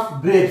cluster of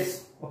grapes.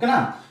 ఓకేనా?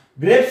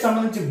 గ్రేప్స్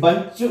సంబంధించి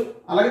బంచ్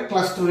అలాగే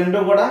క్లస్టర్ రెండు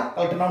కూడా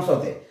కలెక్టివ్ నౌన్స్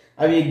అవుతాయి.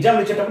 అవి ఎగ్జామ్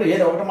ఇచ్చేటప్పుడు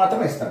ఏదో ఒకటి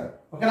మాత్రమే ఇస్తారు.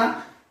 ఓకేనా?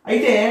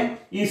 అయితే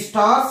ఈ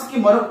స్టార్స్ కి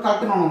మరొక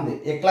కలెక్టివ్ నౌన్ ఉంది.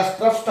 ఏ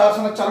క్లస్టర్ ఆఫ్ స్టార్స్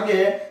అనొచ్చు, అలాగే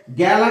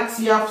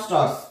Galaxy of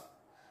stars.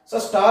 So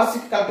stars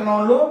కి కలెక్టివ్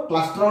నౌన్లు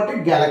క్లస్టర్ ఒకటి,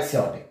 గ్యాలక్సీ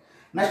ఒకటి.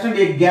 నెక్స్ట్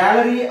అంటే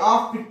గ్యాలరీ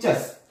ఆఫ్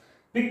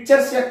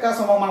పిక్చర్స్ యొక్క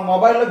సమూహం. మన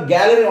మొబైల్లో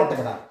గ్యాలరీ ఉంటుంది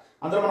కదా,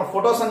 అందులో మన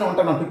ఫొటోస్ అన్ని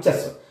ఉంటాయి, మన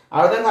పిక్చర్స్. ఆ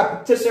విధంగా ఆ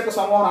పిక్చర్స్ యొక్క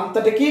సమూహం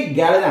అంతటికీ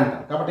గ్యాలరీ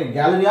అంటారు. కాబట్టి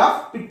gallery of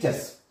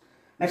pictures.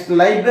 Next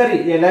library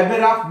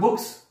of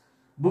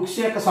books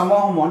యొక్క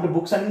సమూహము, అంటే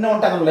బుక్స్ అన్నీ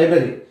ఉంటాయి అందులో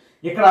లైబ్రరీ.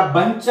 ఇక్కడ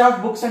బంచ్ ఆఫ్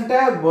బుక్స్ అంటే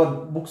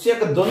బుక్స్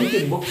యొక్క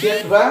బుక్స్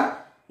యొక్క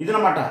ఇది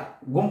అనమాట,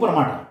 గుంపు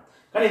అనమాట.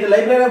 కానీ ఇది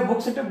లైబ్రరీ ఆఫ్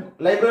బుక్స్ అంటే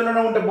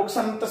లైబ్రరీలోనే ఉంటే బుక్స్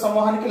అంత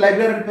సమూహానికి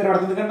లైబ్రరీ అని పేరు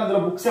పడుతుంది, ఎందుకంటే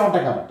అందులో బుక్సే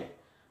ఉంటాయి కాబట్టి.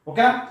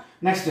 ఓకేనా?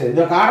 నెక్స్ట్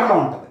ఇది ఒక ఆర్డర్లో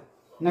ఉంటుంది.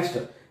 నెక్స్ట్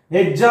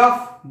హెడ్జ్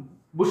ఆఫ్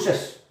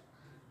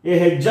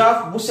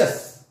బుషెస్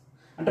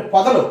అంటే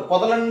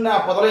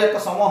పొదల యొక్క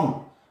సమూహం.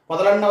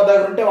 పొదలన్న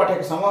దగ్గర ఉంటే వాటి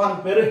యొక్క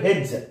సమూహానికి పేరు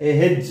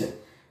hedge.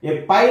 A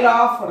pile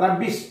of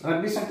rubbish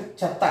అంటే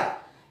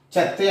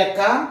చెత్త యొక్క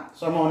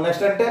సమూహం.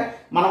 నెక్స్ట్ అంటే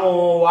మనము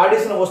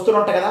వాడేసిన వస్తువులు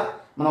ఉంటాయి కదా,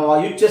 మనం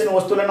యూజ్ చేసిన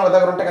వస్తువులన్నీ ఒక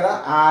దగ్గర ఉంటాయి కదా,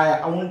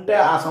 ఉంటే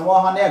ఆ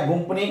సమూహాన్ని, ఆ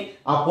గుంపుని,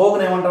 ఆ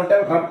పోగుని ఏమంటాం అంటే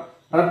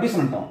రబ్బిష్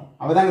అంటాం.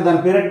 ఆ విధంగా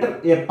దాని పేరు అంటే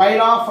ఏ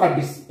పైల్ ఆఫ్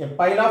రబ్బిష్.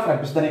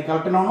 దాని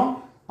collective noun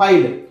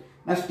pile.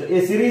 Next A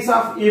series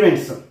of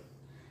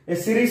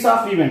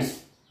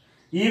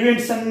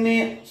events అన్ని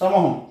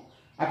సమూహం.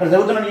 అక్కడ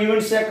జరుగుతున్న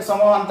ఈవెంట్స్ యొక్క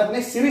సమూహం అంతటిని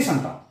సిరీస్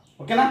అంటాం.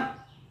 ఓకేనా?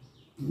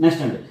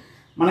 నెక్స్ట్ అండి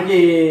మనకి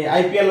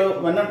ఐపీఎల్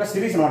ఇవన్నీ ఒక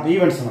సిరీస్ అనమాట,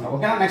 ఈవెంట్స్ అనమాట.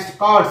 ఓకేనా? నెక్స్ట్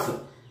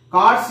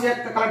కార్డ్స్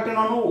యొక్క కలెక్టివ్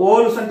నౌన్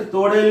ఓల్స్ అంటే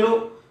తోడేళ్ళు.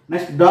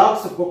 నెక్స్ట్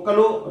డాగ్స్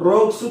కుక్కలు,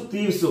 రోగ్స్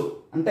థీవ్స్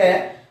అంటే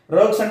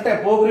రోగ్స్ అంటే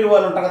పోగురి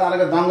వాళ్ళు ఉంటారు కదా,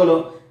 అలాగే దొంగలు.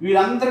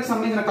 వీళ్ళందరికి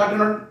సంబంధించిన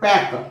collective noun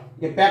pack.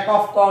 A pack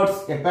of cards,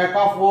 A pack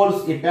of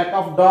wholes, A pack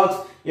of dogs,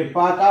 A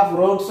pack of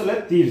rogues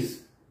లేదా థీవ్స్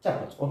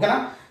చెప్పచ్చు. ఓకేనా?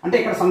 అంటే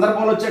ఇక్కడ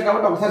సందర్భంలో వచ్చాయి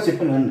కాబట్టి ఒకసారి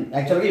చెప్పినవన్నీ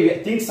యాక్చువల్గా ఇవి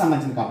థింగ్స్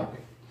సంబంధించింది కాబట్టి.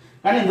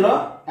 కానీ ఇందులో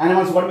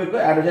యానిమల్స్ కూడా మీకు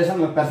యాడ్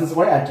చేశాను, పర్సన్స్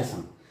కూడా యాడ్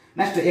చేశాను.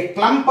 Next A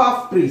clump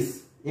of trees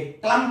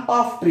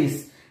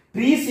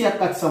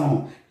యొక్క సమూహం.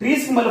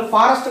 ట్రీస్ కి మళ్ళీ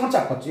ఫారెస్ట్ కూడా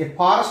చెప్పచ్చు. ఏ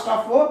ఫారెస్ట్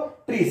ఆఫ్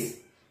ట్రీస్.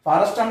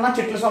 ఫారెస్ట్ అన్నా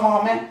చెట్ల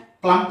సమూహమే,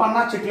 క్లంప్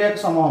అన్నా చెట్ల యొక్క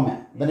సమూహమే.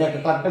 దాని యొక్క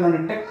కలెక్టివ్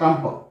ఏంటంటే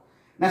క్లంప్.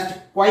 నెక్స్ట్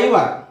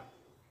క్వైవర్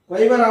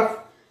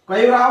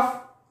ఆఫ్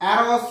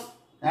యారోస్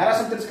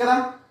అని తెలుసు కదా,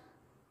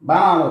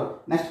 బాణాలు.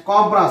 నెక్స్ట్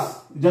కాబ్రాస్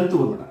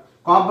జంతువు అనమాట.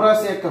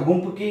 కాబ్రాస్ యొక్క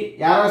గుంపుకి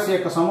యారోస్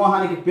యొక్క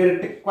సమూహానికి పేరు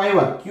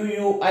క్వైవర్,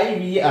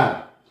 QUIVR.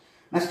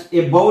 Next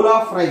A bowl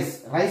of rice,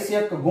 rice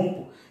యొక్క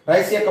గుంపు,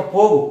 రైస్ యొక్క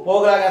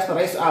పోగులాగా వేస్తాం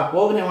రైస్, ఆ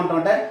పోగుని ఏమంటాం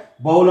అంటే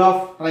bowl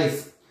of rice.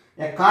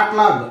 A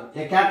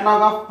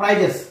catalogue of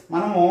prices,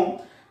 మనము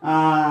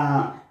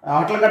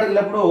హోటల్ గట్టికి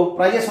వెళ్ళినప్పుడు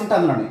ప్రైజెస్ ఉంటాయి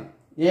అందులోని,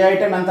 ఏ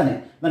ఐటెం ఎంతని,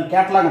 దాన్ని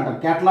క్యాటలాగ్ అంటాం,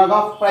 catalogue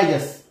of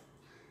prices.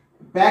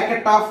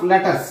 Packet of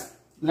letters,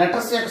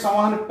 letters యొక్క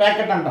సమూహాన్ని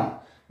ప్యాకెట్ అంటాం.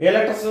 ఏ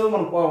లెటర్స్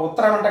మనకు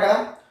ఉత్తరాలు ఉంటాయి కదా,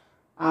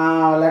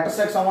 లెటర్స్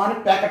యొక్క సమూహాన్ని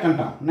ప్యాకెట్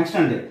అంటాం. నెక్స్ట్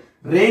అండి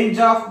range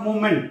of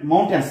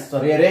mountains,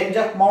 range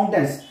of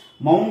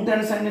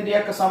mountains అన్నిటి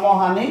యొక్క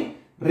సమూహాన్ని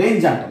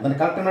రేంజ్ అంటాం, దాన్ని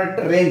కరెక్ట్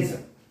అంటే range.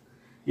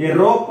 A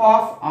rope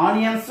of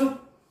onions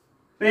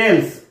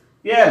pales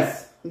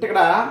అంటే ఇక్కడ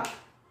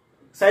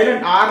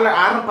సైలెంట్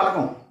ఆర్న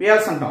పలకం,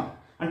 పేల్స్ అంటాం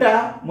అంటే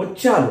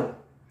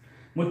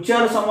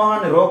ముత్యాలు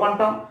సమూహాన్ని రోప్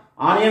అంటాం,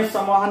 ఆనియన్స్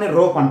సమూహాన్ని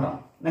రోప్ అంటాం.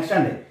 నెక్స్ట్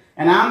అండి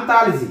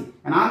ఎనాంథాలజీ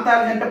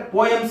అంటే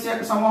పోయమ్స్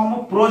యొక్క సమూహము,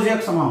 ప్రోజ్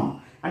యొక్క సమూహం.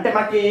 అంటే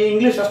మనకి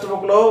ఇంగ్లీష్ టెక్స్ట్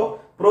బుక్లో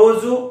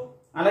ప్రోజు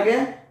అలాగే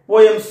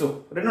పోయమ్స్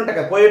రెండు ఉంటాయి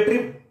కదా, పోయట్రీ,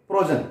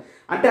 ప్రోజ్ అని.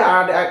 అంటే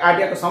వాటి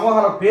యొక్క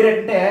సమూహాల పేరు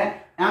ఏంటంటే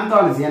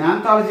anthology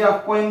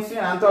of poems,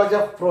 anthology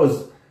of prose.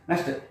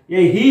 Next A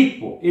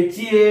heap,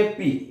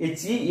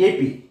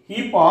 HEAP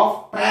heap of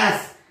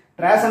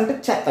trash అంటే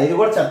చెత్త, ఇది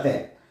కూడా చెత్తే.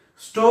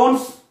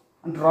 స్టోన్స్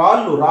అంటే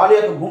రాళ్ళు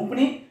యొక్క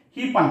గుంపుని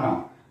హీప్ అంటాం.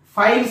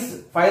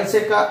 ఫైల్స్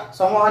యొక్క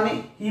సమూహాన్ని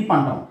హీప్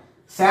అంటాం.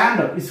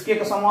 శాండ్ ఇసుక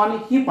యొక్క సమూహాన్ని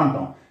హీప్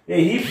అంటాం. ఏ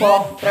heap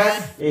of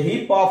trash, A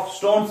heap of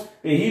stones,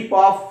 A heap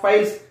of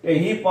files, A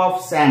heap of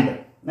sand.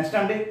 Next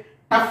అండి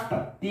టఫ్ట్,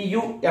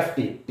 TUFT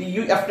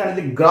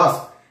అనేది గ్రాస్,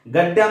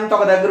 గడ్డి అంతా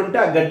ఒక దగ్గర ఉంటే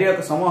ఆ గడ్డి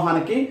యొక్క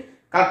సమూహానికి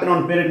కరెక్ట్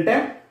ఉన్న పేరు అంటే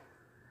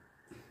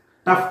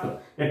టఫ్ట్,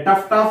 ఏ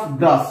టఫ్ట్ of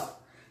gross.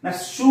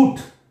 Next shoot,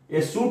 A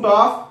shoot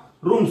of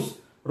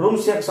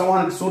rooms యొక్క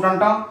సమూహానికి షూట్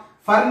అంటాం.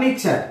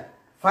 ఫర్నిచర్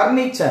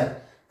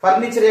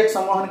యొక్క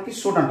సమూహానికి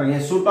షూట్ అంటాం. ఏ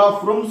shoot of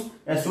rooms,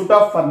 A shoot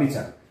of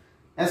furniture.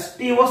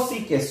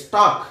 STOCK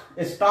stock,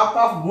 A stock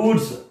of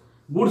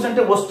goods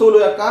అంటే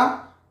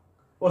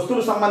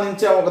వస్తువులు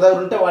సంబంధించి ఒక దగ్గర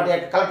ఉంటే వాటి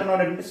యొక్క కలెక్షన్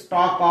అనేటువంటి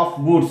స్టాక్ ఆఫ్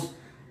గూడ్స్.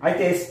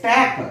 అయితే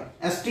stock,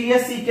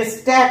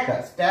 STACK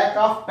stock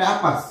of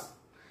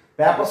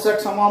papers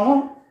యొక్క సమూహము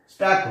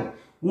స్టాక్.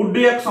 వుడ్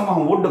యొక్క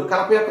సమూహం,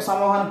 కలప యొక్క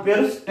సమూహానికి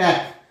పేరు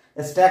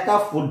stock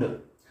of would.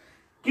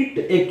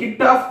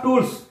 Kit of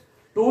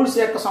tools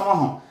యొక్క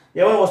సమూహం,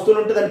 ఏమైనా వస్తువులు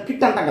ఉంటే దాన్ని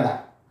కిట్ అంటాం కదా,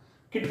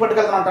 కిట్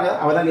పట్టుకెళ్తాం అంటాం కదా,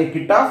 ఆ విధంగా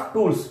కిట్ ఆఫ్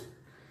టూల్స్.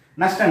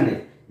 నెక్స్ట్ అండి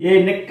ఏ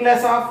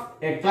necklace of,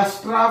 A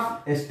cluster of,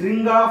 a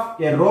string of,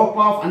 a rope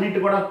of అన్నిటి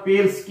కూడా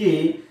పేర్స్ కి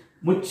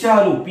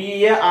ముత్యాలు,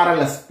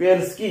 PARLS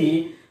పేర్స్ కి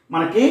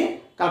మనకి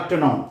కరెక్ట్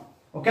నౌన్.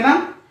 ఓకేనా.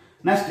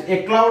 Next a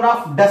cloud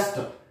of dust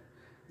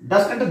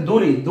అంటే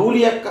ధూళి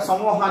యొక్క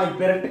సమూహానికి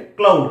పేరు అంటే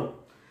క్లౌడ్.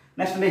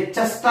 నెక్స్ట్ అంటే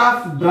చెస్ట్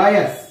ఆఫ్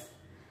డ్రాయర్స్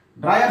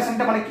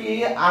అంటే మనకి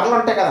అరలు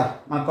ఉంటాయి కదా,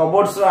 మన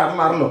కబోర్డ్స్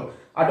అరలు,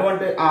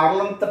 అటువంటి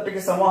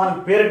అరలంతటికి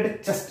సమూహానికి పేరు అంటే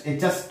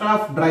chest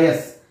of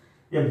drawers.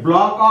 A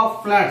black of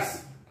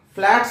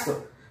flats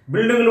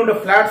బిల్డింగ్లు ఉండే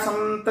ఫ్లాట్స్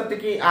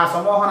అంతటికి ఆ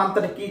సమూహాన్ని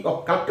అంతటికి ఒక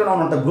కలెక్టివ్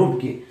నౌన్ ఉంటుంది గ్రూప్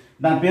కి,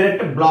 దాని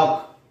పేరు black.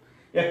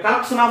 A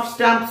collection of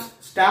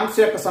stamps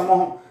యొక్క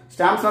సమూహం,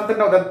 స్టాంప్స్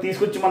అంతటి ఒక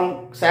తీసుకొచ్చి మనం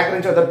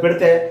సేకరించి ఒక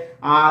పెడితే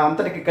ఆ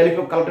అంతటికి కలిపి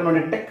కలెక్టివ్ నౌన్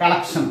అంటే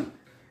collection.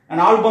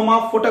 And album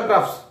of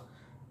photographs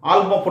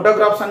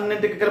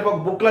అన్నింటికి కలిపి ఒక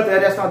బుక్ లో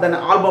తయారు చేస్తాం, దాన్ని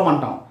ఆల్బమ్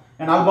అంటాం.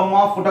 And album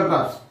of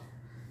photographs.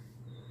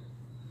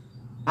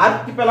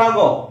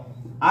 ఆర్చిపెలాగో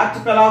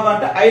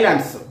అంటే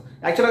ఐలాండ్స్.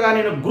 యాక్చువల్గా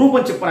నేను గ్రూప్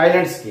అని చెప్పాను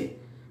ఐలాండ్స్కి,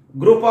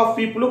 group of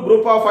people,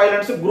 group of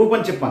islands group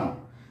అని చెప్పాను.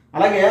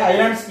 అలాగే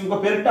ఐలాండ్స్కి ఇంకో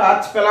పేరు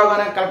ఆర్చిపెలాగో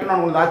అనే కలెక్టివ్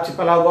నౌన్ ఉంది,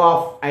 ఆర్చిపెలాగో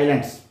ఆఫ్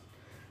ఐలాండ్స్.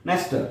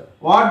 నెక్స్ట్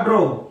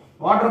వార్డ్రోబ్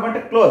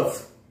అంటే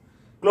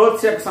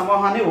క్లోత్స్ యొక్క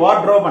సమూహాన్ని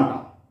వార్డ్రోబ్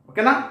అంటాం.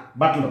 ఓకేనా,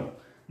 బట్టలు.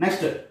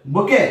 Next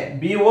bouquet,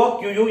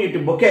 BOQUE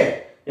bouquet,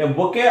 A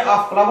bouquet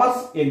of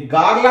flowers, A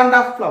garland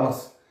of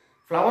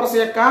flowers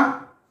యొక్క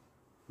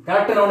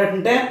కరెక్ట్ నౌన్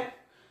ఏంటంటే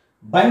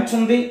బంచ్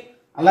ఉంది,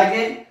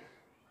 అలాగే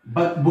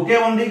బుకే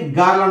ఉంది,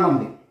 గార్లాండ్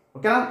ఉంది.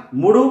 ఓకేనా,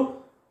 మూడు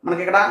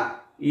మనకి ఇక్కడ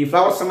ఈ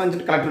ఫ్లవర్స్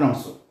సంబంధించిన కలెక్టివ్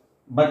నౌన్స్,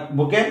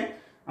 బుకే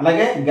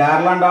అలాగే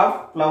garland of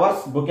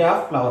flowers, bouquet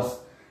of flowers.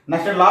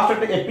 Next last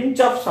అంటే ఏ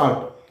పించ్ ఆఫ్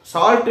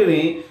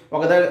సాల్ట్ని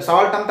ఒక దగ్గర,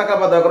 సాల్ట్ అంతా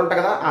దగ్గర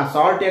ఉంటుంది కదా, ఆ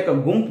సాల్ట్ యొక్క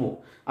గుంపు,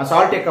 ఆ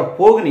సాల్ట్ యొక్క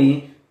పోగుని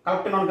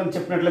కలెక్టివ్ నౌన్ కింద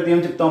చెప్పినట్లయితే ఏం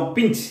చెప్తాం,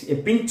 ఏ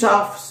పించ్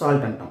ఆఫ్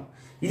సాల్ట్ అంటాం.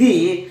 ఇది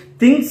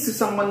థింగ్స్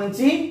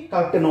సంబంధించి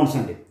కలెక్టివ్ నౌన్స్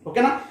అండి.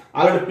 ఓకేనా,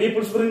 ఆల్రెడీ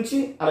పీపుల్స్ గురించి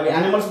అలాగే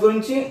యానిమల్స్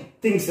గురించి,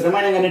 థింగ్స్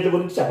రిమైనింగ్ అన్నిటి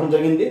గురించి చెప్పడం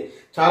జరిగింది.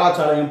 చాలా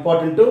చాలా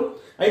ఇంపార్టెంట్.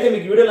 అయితే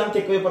మీకు వీడియోలో అంతా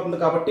ఎక్కువైపోతుంది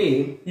కాబట్టి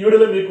ఈ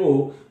వీడియోలో మీకు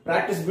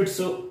ప్రాక్టీస్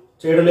బిట్స్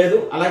చేయడం లేదు.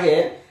 అలాగే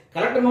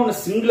కలెక్టివ్ నౌన్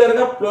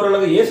సింగులర్గా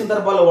ప్లూరల్గా ఏ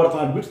సందర్భాల్లో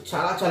వాడతాం, ఆ బిట్స్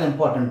చాలా చాలా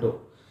ఇంపార్టెంట్.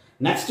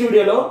 నెక్స్ట్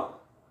వీడియోలో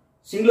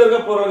సింగులర్గా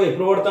ప్లూరల్గా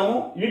ఎప్పుడు వాడతాము,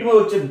 వీటి మీద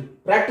వచ్చే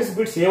ప్రాక్టీస్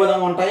బిట్స్ ఏ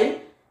విధంగా ఉంటాయి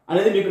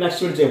అనేది మీకు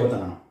నెక్స్ట్ వీడియో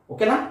చేయబోతున్నాను.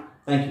 ఓకేనా,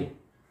 థ్యాంక్ యూ.